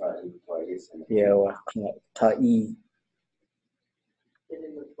thing's twice. Yeah, ta'i. And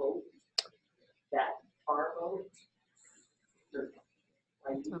in the boat, that our boat,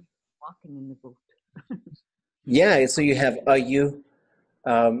 Walking in the boat. Yeah, so you have ayu.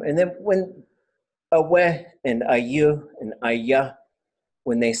 And then when awe and ayu and aya,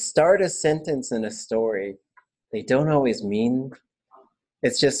 when they start a sentence in a story, they don't always mean.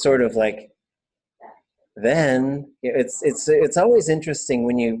 It's just sort of like, then it's always interesting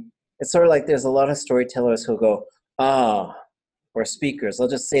when it's sort of like there's a lot of storytellers who go, or speakers, they'll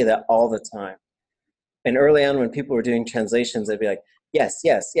just say that all the time. And early on when people were doing translations, they'd be like, yes,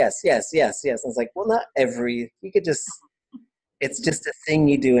 yes, yes, yes, yes, yes. I was like, well, not you could just, it's just a thing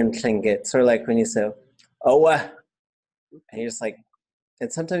you do in Tlingit. Sort of like when you say, and you're just like,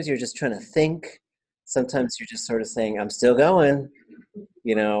 and sometimes you're just trying to think. Sometimes you're just sort of saying, I'm still going,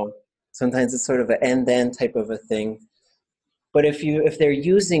 Sometimes it's sort of an and then type of a thing. But if they're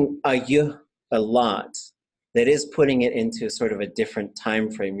using ayu a lot, that is putting it into sort of a different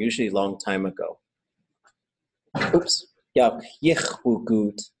time frame, usually a long time ago. Oops. Yak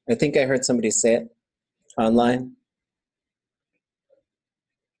yichwugud. I think I heard somebody say it online.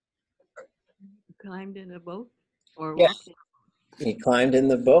 Climbed in a boat or Yeah. walked in? He climbed in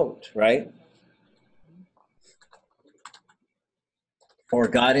the boat, right? Or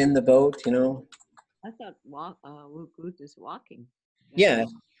got in the boat, I thought Wugut is walking. Yeah.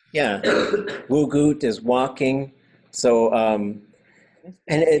 Wugut is walking. So, and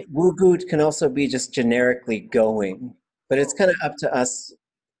wugut can also be just generically going. But it's kind of up to us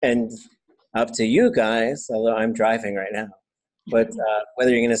and up to you guys, although I'm driving right now. But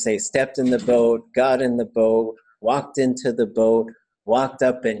whether you're going to say stepped in the boat, got in the boat, walked into the boat, walked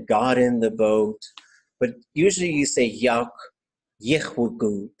up and got in the boat. But usually you say yak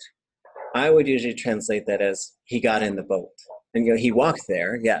yichwugut. I would usually translate that as he got in the boat. And he walked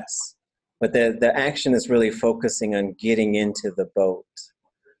there, yes. But the action is really focusing on getting into the boat.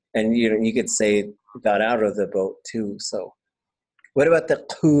 And you could say got out of the boat too. So what about the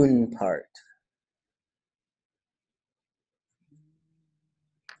kun part?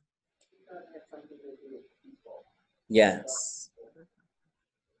 Yes.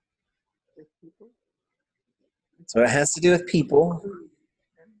 So it has to do with people.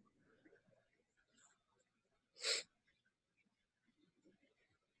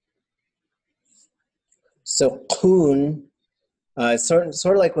 So kun, sort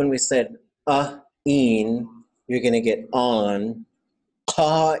of like when we said in, you're going to get on.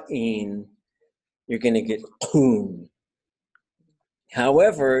 Ka-in, you're going to get kun.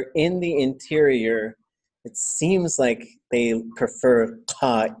 However, in the interior, it seems like they prefer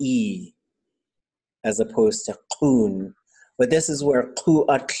ka'i as opposed to kun. But this is where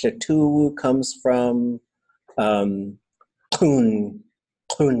Aak'wtaatseen comes from. Kun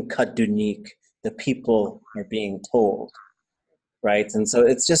kadunik, the people are being told, right? And so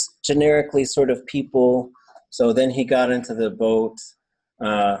it's just generically sort of people. So then he got into the boat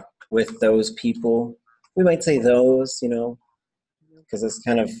with those people. We might say those, you know, because it's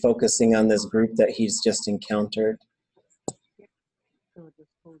kind of focusing on this group that he's just encountered.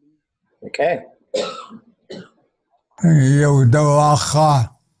 Okay.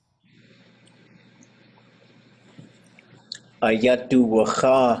 Ayatu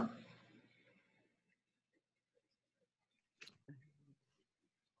wacha.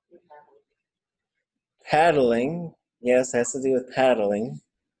 Paddling. Yes, has to do with paddling.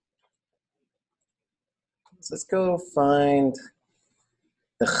 So let's go find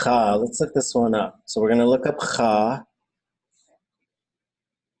the cha. Let's look this one up. So we're going to look up cha.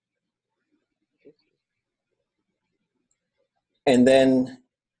 And then,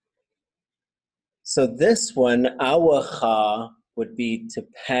 so this one, our cha, would be to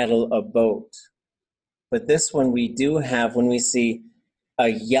paddle a boat. But this one we do have, when we see a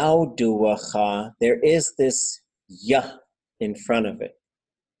yauduacha, there is this ya in front of it.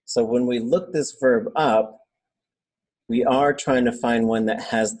 So when we look this verb up, we are trying to find one that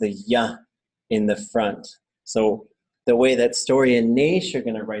has the ya in the front. So the way that Story and Nash are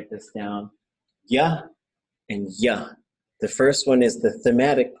going to write this down, ya and ya. The first one is the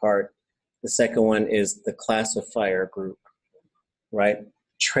thematic part. The second one is the classifier group, right?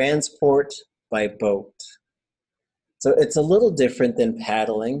 Transport by boat. So it's a little different than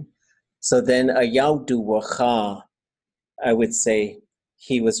paddling. So then a yaudu wacha, I would say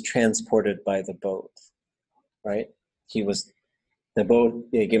he was transported by the boat, right? He was, the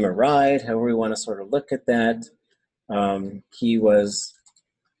boat, they gave him a ride, however we want to sort of look at that. He was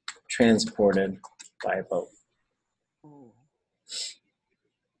transported by a boat. Oh.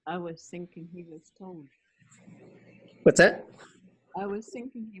 I was thinking he was towed. What's that? I was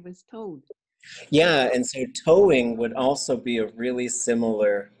thinking he was towed. Yeah, and so towing would also be a really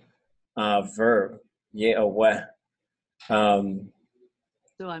similar verb. Ye'aweh.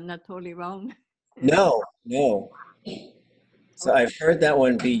 So I'm not totally wrong. No. So I've heard that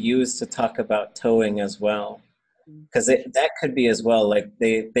one be used to talk about towing as well. Because that could be as well, like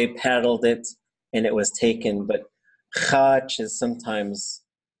they paddled it and it was taken, but chach is sometimes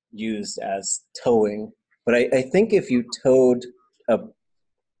used as towing. But I think if you towed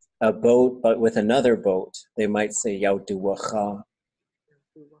a boat but with another boat, they might say yaudu wacha.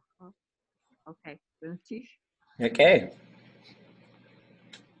 Okay.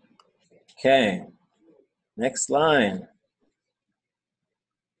 Okay. Next line.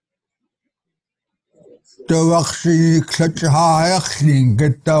 Duwakshiyich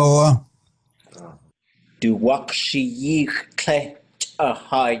kle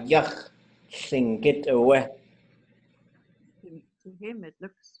ahayach Tlingit away. To him, it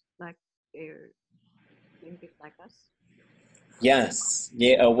looks like they're Tlingit like us. Yes,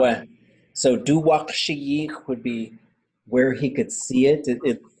 yeah, away. So duwakshiyich would be where he could see it.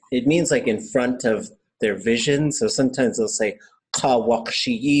 It means like in front of their vision. So sometimes they'll say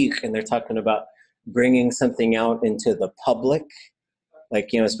kawakshiyich, and they're talking about bringing something out into the public.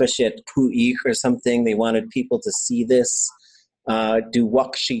 Like, you know, especially at Pu'ik or something, they wanted people to see this.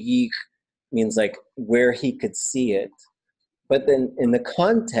 Duwakshiyich means like where he could see it. But then in the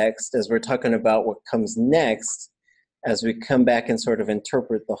context, as we're talking about what comes next, as we come back and sort of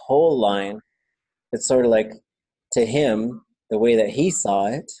interpret the whole line, it's sort of like to him, the way that he saw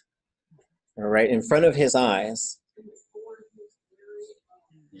it, all right, in front of his eyes.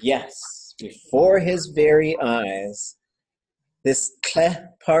 Yes, before his very eyes. This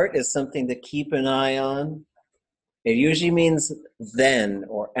kle part is something to keep an eye on. It usually means then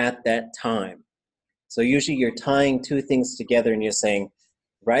or at that time. So usually you're tying two things together and you're saying,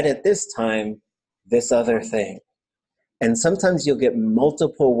 right at this time, this other thing. And sometimes you'll get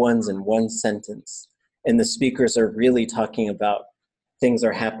multiple ones in one sentence. And the speakers are really talking about things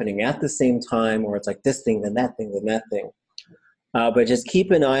are happening at the same time, or it's like this thing, then that thing, then that thing. But just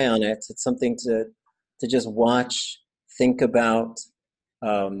keep an eye on it. It's something to just watch, think about.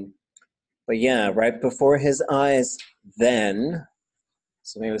 But yeah, right before his eyes, then.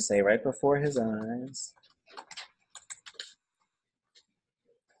 So maybe we'll say right before his eyes.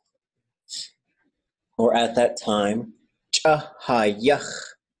 Or at that time. Chahayach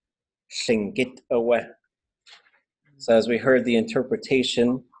Tlingit away. So as we heard the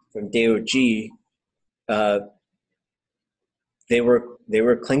interpretation from Dog, they were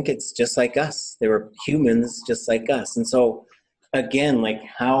Tlingits just like us. They were humans just like us. And so again, like,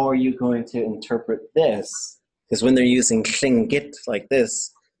 how are you going to interpret this? Because when they're using Tlingit like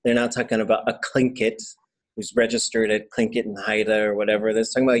this, they're not talking about a Tlingit who's registered at Tlingit and Haida or whatever. They're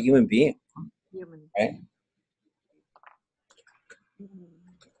talking about a human being, right?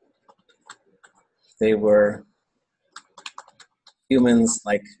 They were humans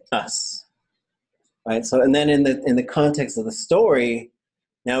like us, right? So, and then in the context of the story,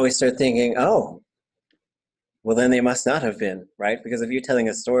 now we start thinking, oh, well, then they must not have been, right? Because if you're telling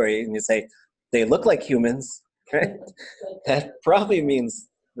a story and you say they look like humans, right? That probably means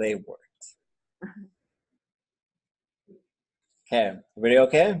they weren't. Okay, everybody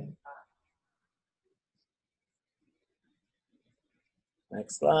okay?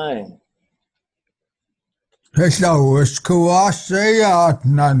 Next line.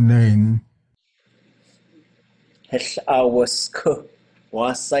 Aak'wtaatseen. Hishawasku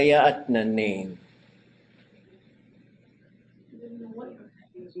wasaya atnanin.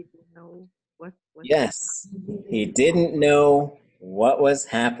 Yes, he didn't know what was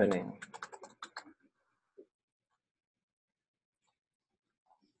happening.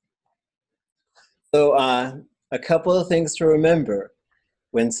 So a couple of things to remember.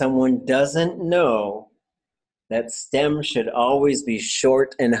 When someone doesn't know, that stem should always be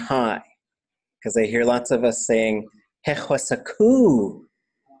short and high. Because I hear lots of us saying, hechwasaku,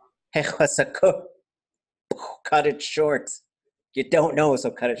 hechwasaku. Cut it short. You don't know,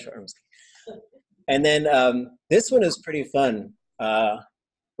 so cut it short. And then this one is pretty fun.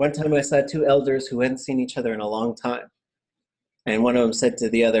 One time I saw two elders who hadn't seen each other in a long time. And one of them said to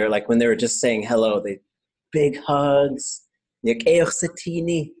the other, like when they were just saying hello, they big hugs.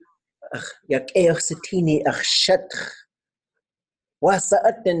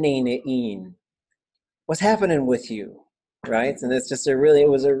 What's happening with you? Right? And it's just it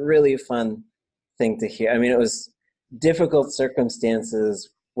was a really fun thing to hear. I mean, it was difficult circumstances.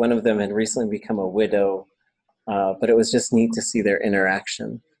 One of them had recently become a widow, but it was just neat to see their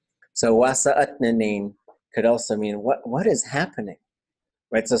interaction. So wasa atnanin could also mean what is happening,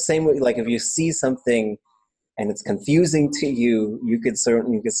 right? So same way, like if you see something and it's confusing to you, you could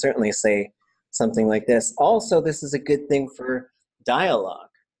certainly say something like this. Also, this is a good thing for dialogue.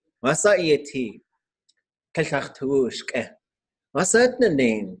 Wasa iyati kalchachtuushke. Wasa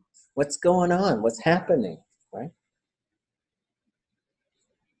atnanin. What's going on? What's happening, right?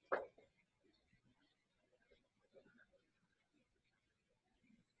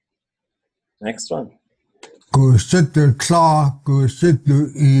 Next one.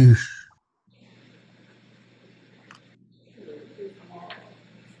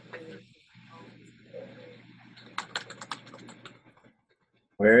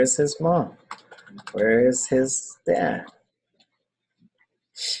 Where is his mom? Where is his dad?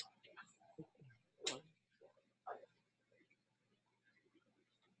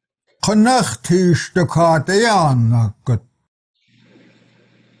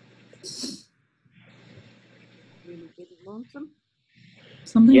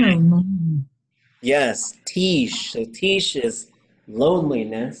 Something Yeah. like that. Yes, tish. So tish is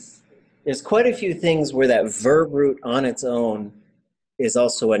loneliness. There's quite a few things where that verb root on its own is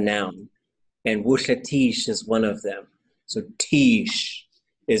also a noun. And wushatish is one of them. So tish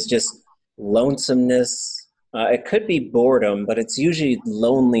is just lonesomeness. It could be boredom, but it's usually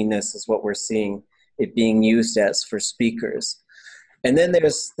loneliness is what we're seeing it being used as for speakers. And then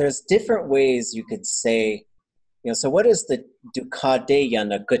there's different ways you could say, so what is the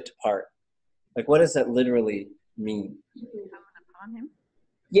dukadeyan, a good part? Like, what does that literally mean? Upon him?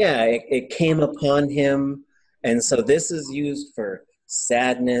 Yeah, it came upon him. And so this is used for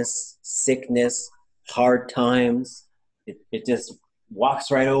sadness, sickness, hard times. It just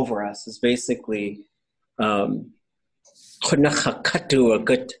walks right over us. It's basically a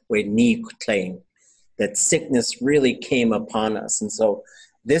good way that sickness really came upon us. And so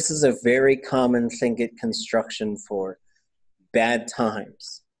this is a very common Tlingit construction for bad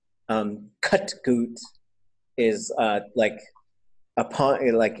times. Kutgut is like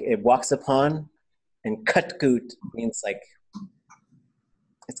upon, like it walks upon, and kutgut means like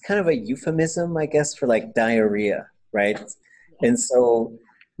it's kind of a euphemism, I guess, for like diarrhea, right? And so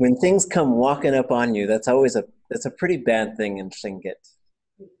when things come walking up on you, that's a pretty bad thing in Tlingit,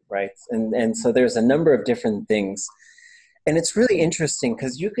 right? And so there's a number of different things, and it's really interesting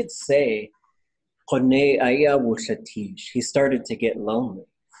because you could say he started to get lonely,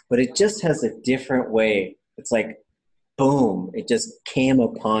 but it just has a different way. It's like boom, it just came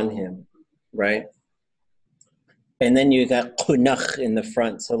upon him, right? And then you got kunach in the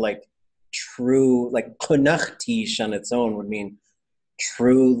front, so like true, like kunach tish on its own would mean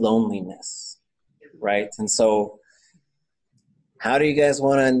true loneliness, right? And so how are we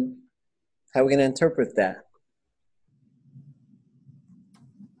going to interpret that?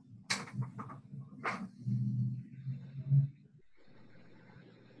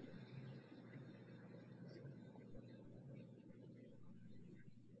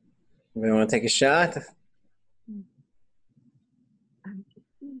 We want to take a shot?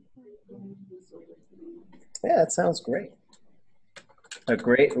 Yeah, that sounds great. A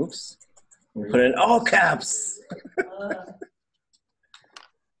great, oops. We put in all caps.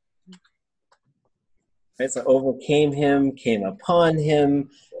 Right, so overcame him, came upon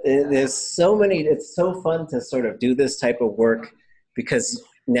him. There's so many, it's so fun to sort of do this type of work because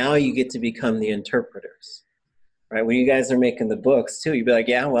now you get to become the interpreters, right? When you guys are making the books too, you'd be like,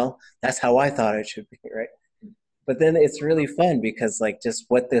 yeah, well, that's how I thought it should be, right? But then it's really fun because like just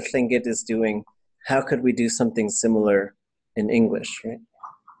what the Tlingit is doing, how could we do something similar in English, right?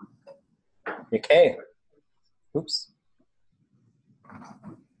 Okay. Oops.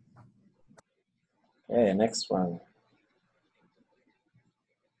 Okay, next one.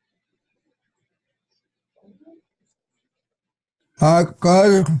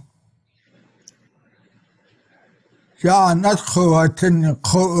 Akal ya Aak'wtaatseen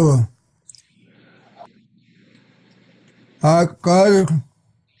Akal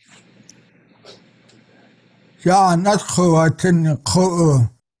ya Aak'wtaatseen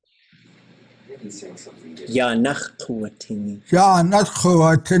He's saying something different. Ya Aak'wtaatseen. ya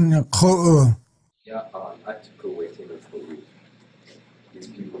Aak'wtaatseen Yeah, Aak'wtaatseen. These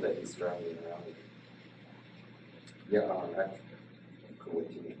people that he's driving around with. Yeah, Aak'wtaatseen.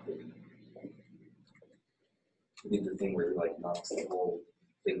 He did the thing where he like knocks the whole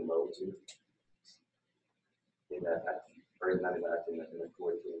thing low too. In that act, or not in that, in the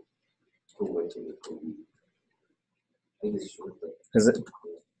Aak'wtaatseen. I think it's short though. Is it?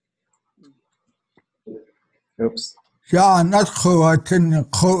 Oops. ya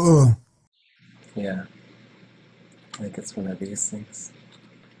Aak'wtaatseen Yeah. I think it's one of these things.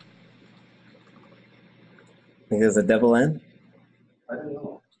 Think there's a double N? I don't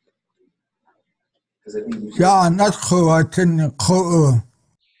know. Because I think usually, ya Aak'wtaatseen I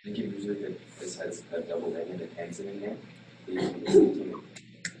think it usually this has a double N and it ends in an N. They usually listen to it.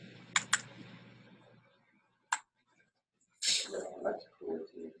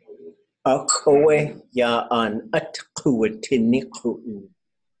 Aak'wtaatseen ya Aak'wtaatseen.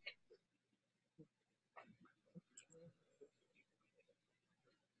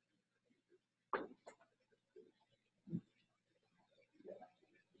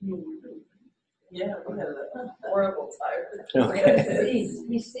 Yeah, we had a horrible time. Okay.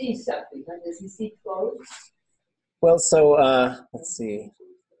 He sees something. Does he see clothes? Well, so let's see.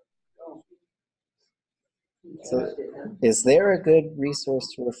 So, is there a good resource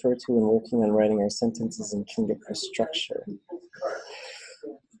to refer to when working on writing our sentences in Tlingit for structure?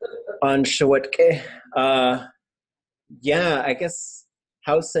 On Shawatke, yeah, I guess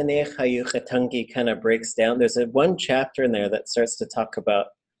Hausaneh Hayuchatangi kind of breaks down. There's one chapter in there that starts to talk about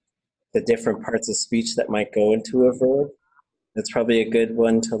the different parts of speech that might go into a verb. That's probably a good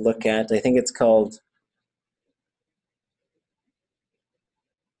one to look at. I think it's called,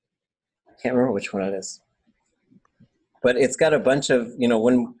 I can't remember which one it is. But it's got a bunch of,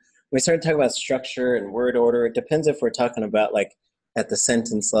 when we start talking about structure and word order, it depends if we're talking about like at the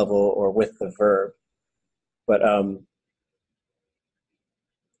sentence level or with the verb. But,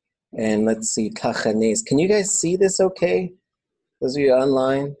 and let's see, Tachanes. Can you guys see this okay? Those of you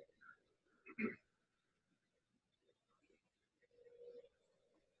online?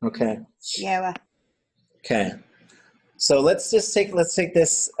 Okay. Yeah. Okay. So let's take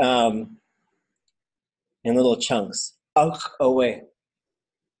this in little chunks. Away.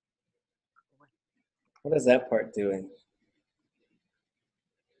 What is that part doing?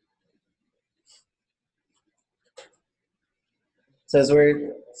 So as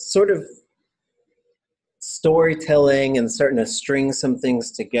we're sort of storytelling and starting to string some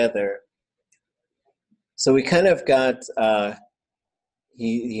things together, so we kind of got,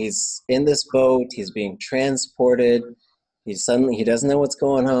 he's in this boat, he's being transported, he doesn't know what's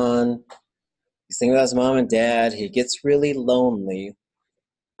going on, he's thinking about his mom and dad, he gets really lonely.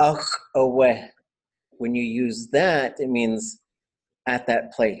 Away. When you use that, it means at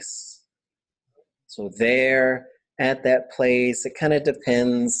that place. So there, at that place, it kind of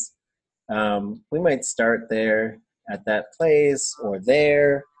depends. We might start there, at that place, or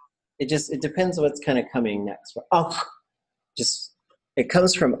there. It depends what's kind of coming next. It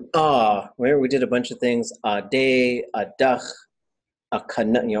comes from where we did a bunch of things. Day, adach,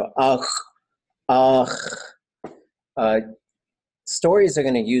 stories are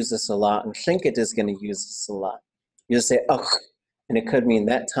going to use this a lot, and Tlingit is going to use this a lot. You just say and it could mean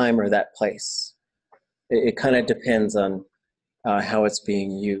that time or that place. It kind of depends on how it's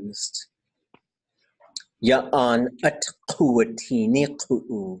being used. Ya'an Aak'wtaatseen.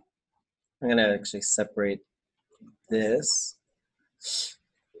 I'm going to actually separate this.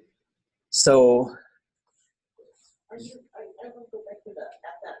 So, I want to go back to at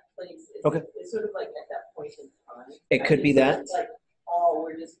that place. Okay. It's sort of like at that point in time. It could be that. Like, oh,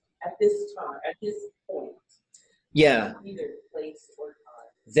 we're just at this time, at this point. Yeah. Either place or time.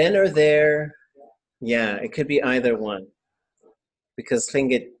 Then or there. Yeah, it could be either one. Because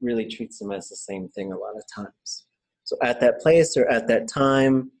Tlingit really treats them as the same thing a lot of times. So at that place or at that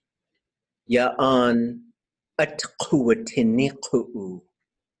time, Ya'an Aak'wtaatseen.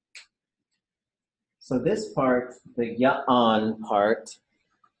 So this part, the Ya'an part,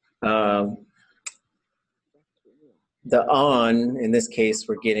 the on, in this case,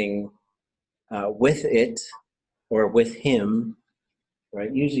 we're getting with it or with him,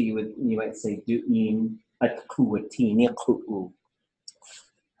 right? Usually you might say du'in Aak'wtaatseen.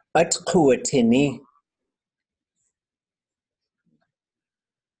 Aak'wtaatseen.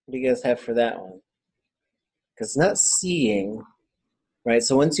 What do you guys have for that one? Because it's not seeing, right?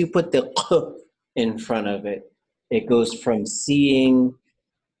 So once you put the k in front of it, it goes from seeing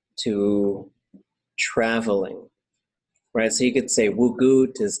to traveling, right? So you could say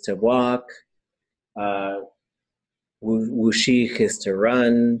wugut is to walk, wushik is to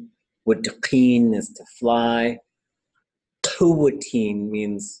run, wudqeen is to fly, kuwateen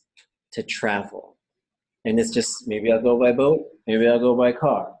means to travel. And it's just, maybe I'll go by boat, maybe I'll go by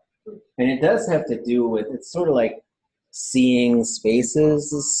car. And it does have to do with, it's sort of like seeing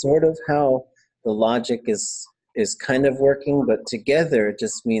spaces is sort of how the logic is kind of working, but together it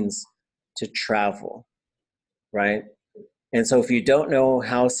just means to travel, right? And so if you don't know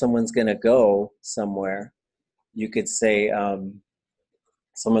how someone's going to go somewhere, you could say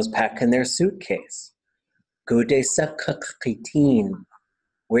someone's packing their suitcase. Gude sakakkitin.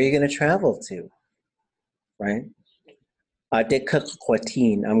 Where are you going to travel to, right?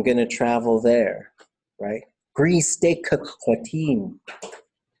 Aak'wtaatseen. I'm going to travel there, right? Greece de Aak'wtaatseen.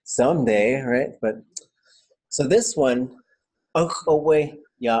 Someday, right? But so this one, Aak'wtaatseen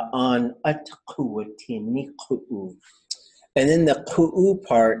Ya'an Aak'wtaatseen. And then the ku'u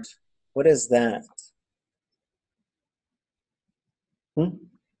part, what is that?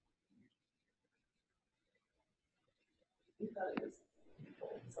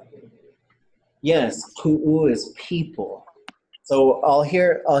 Yes, ku'u is people. So I'll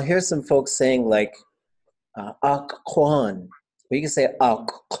hear some folks saying like Aak'wan. But you can say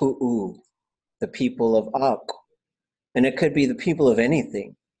Aak'ku'u, the people of Aak. And it could be the people of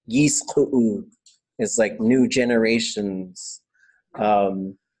anything. Yisku'u is like new generations.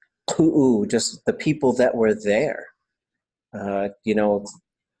 Ku'u, just the people that were there. You know,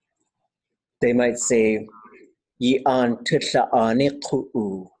 they might say Yi'an tutla'ani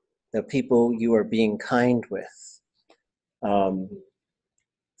ku'u, the people you are being kind with. So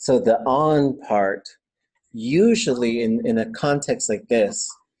the on part, usually in a context like this,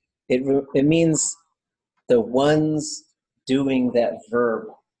 it means the ones doing that verb,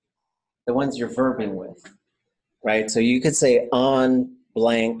 the ones you're verbing with, right? So you could say on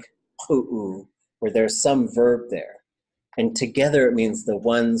blank ku'u, where there's some verb there. And together it means the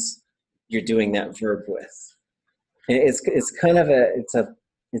ones you're doing that verb with. And it's kind of it's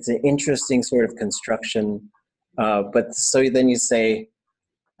an interesting sort of construction. But so then you say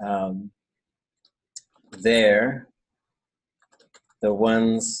there,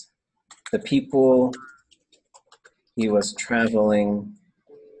 the people he was traveling.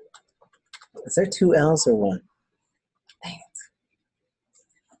 Is there two L's or one? Dang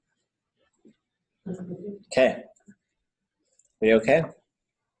it. Okay. Are you okay?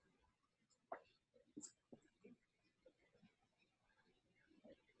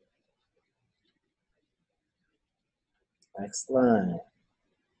 Next line.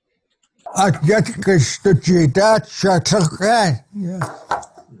 Aak'wtaatseen shatakran.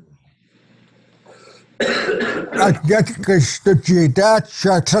 Aak'wtaatseen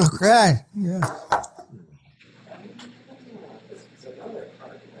shatakran.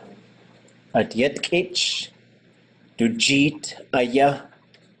 Aak'wtaatseen dujit aya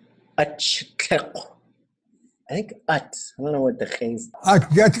achkek. I think at. I don't know what the is.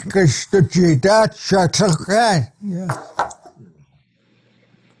 Aak'wtaatseen shatakran.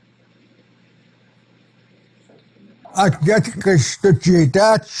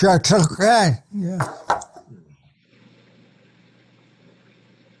 Aak'wtaatseen shatakran.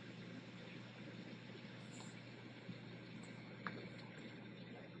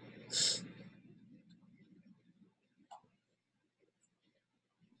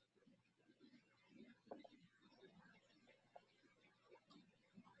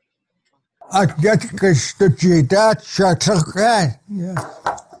 Aak'wtaatseen shatakran.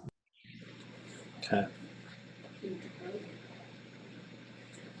 Okay.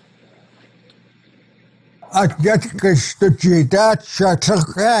 Aak'wtaatseen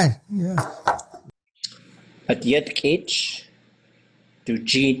shatrakan. At yet kich to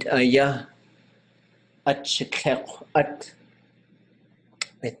jeet aya at shikek at.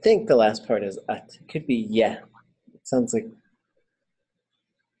 I think the last part is at. It could be yeah. It sounds like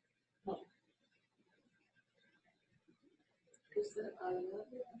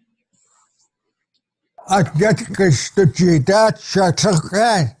Aak'wtaatseen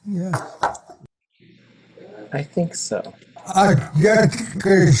shatrakan. I think so. Aak'wtaatseen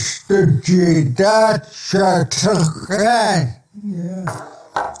shatrakan.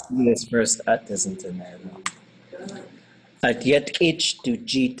 This first at isn't in there though. At yet kich to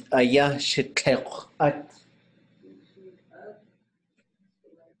jeet aya shikek at.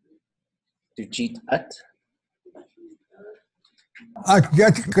 To jeet at.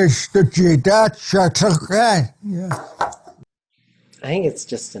 Aak'wtaatseen shatrakan. I think it's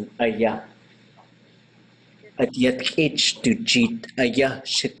just an aya. At yet kich to jeet aya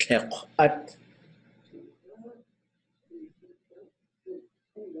shikek at.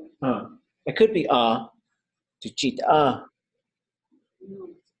 It could be to cheat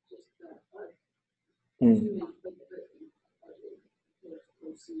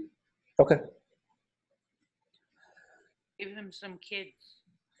Okay. Give him some kids.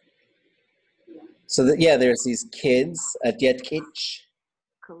 So yeah, there's these kids at Yetkich.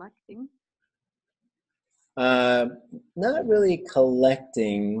 Collecting. Not really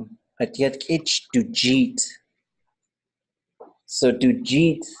collecting. At Yetkich Dujit. So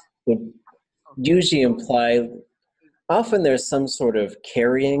Dujit would usually imply, often there's some sort of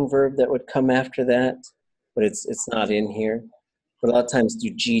carrying verb that would come after that, but it's not in here. But a lot of times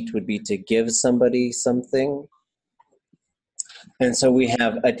Dujit would be to give somebody something. And so we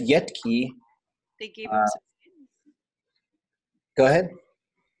have at Yetki. They gave him some kids. Go ahead.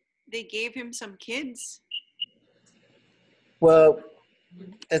 They gave him some kids. Well,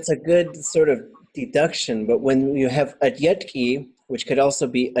 that's a good sort of deduction, but when you have adyatki, which could also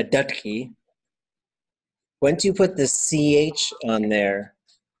be adatki, once you put the ch on there,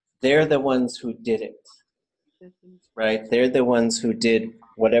 they're the ones who did it, right? They're the ones who did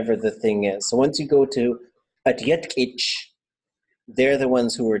whatever the thing is. So once you go to adyatkich, they're the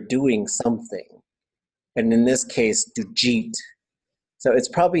ones who are doing something. And in this case, dujit. So it's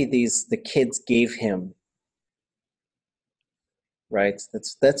probably the kids gave him. Right,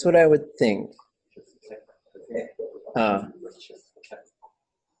 that's what I would think.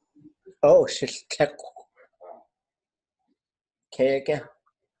 Oh, shishkek. Kege.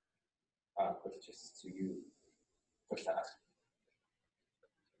 Just to you. What's that?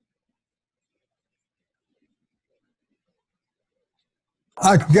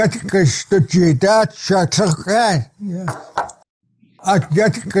 Aak'wtaatseen shatrakan.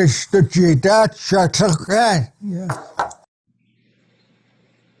 Aak'wtaatseen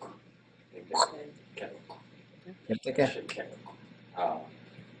shatrakan.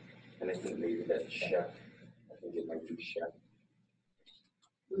 And I think maybe that chef, I think it might be chef.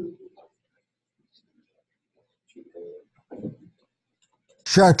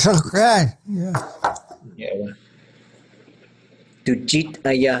 Shatrakan. Yeah. Dujit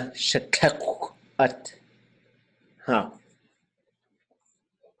aya shakek at. Huh.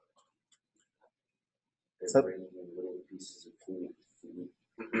 So,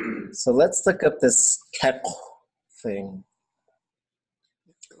 so let's look up this kek thing.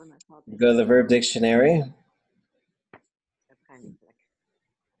 Go to the verb dictionary.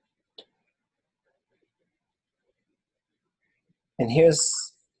 And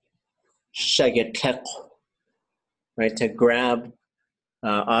here's shagetek, right? To grab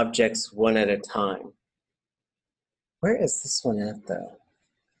objects one at a time. Where is this one at though?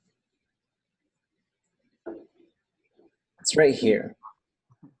 It's right here.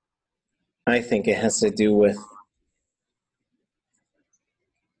 I think it has to do with,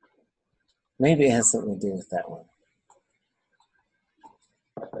 maybe it has something to do with that one.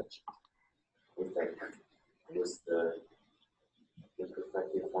 Was the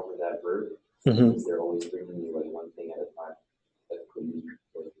imperfective form of that verb? Mm-hmm. Because they're always bringing you like one thing at a time. Like food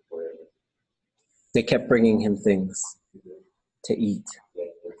or whatever. They kept bringing him things to eat. Yeah,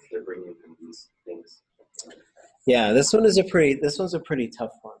 they're bringing him these things. Yeah, this one's a pretty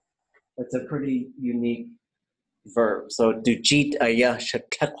tough one. It's a pretty unique verb. So dujit aya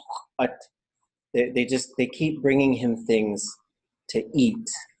shakek at. They keep bringing him things to eat.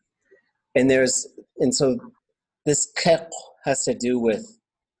 And so this kek has to do with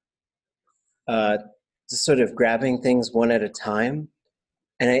just sort of grabbing things one at a time.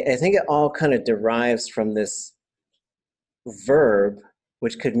 And I think it all kind of derives from this verb,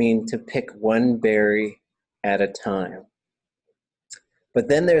 which could mean to pick one berry at a time. But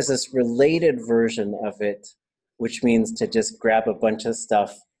then there's this related version of it, which means to just grab a bunch of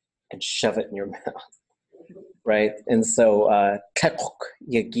stuff and shove it in your mouth, right? And so tekok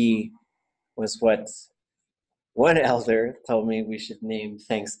yagi was what one elder told me we should name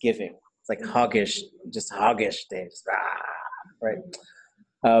Thanksgiving. It's like hoggish, just hoggish days, right?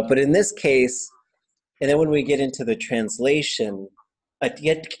 But in this case, and then when we get into the translation,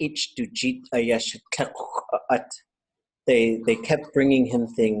 they kept bringing him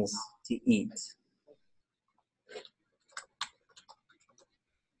things to eat.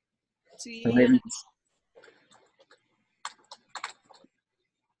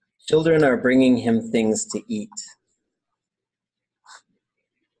 Children are bringing him things to eat.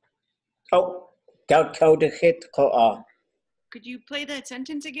 Oh, Could you play that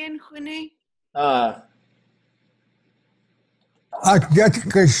sentence again, Hune?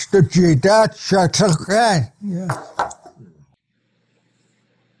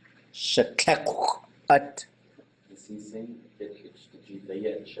 At. Is he saying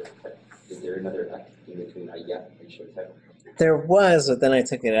is there another at in between ayat and shatek? There was, but then I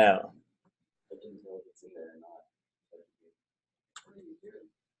took it out. I didn't know if it's in there or not.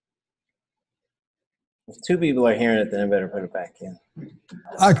 If two people are hearing it, then I better put it back in.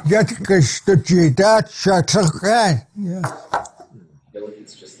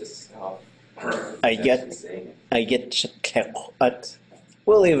 It's just this soft. I get at.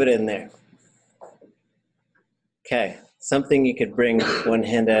 We'll leave it in there. Okay, something you could bring one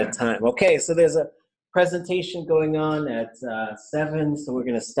hand at a time. Okay, so there's a presentation going on at 7, so we're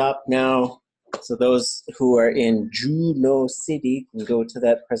going to stop now. So those who are in Juneau City can go to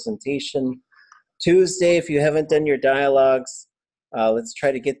that presentation. Tuesday, if you haven't done your dialogues, let's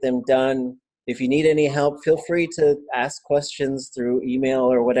try to get them done. If you need any help, feel free to ask questions through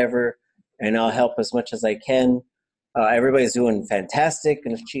email or whatever, and I'll help as much as I can. Everybody's doing fantastic,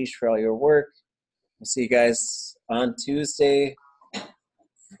 and Chish for all your work. We'll see you guys on Tuesday.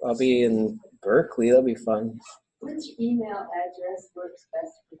 I'll be in Berkeley. That'll be fun. Which email address works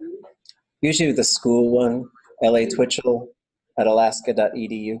best for you? Usually the school one,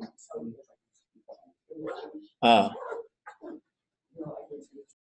 latwitchell@alaska.edu.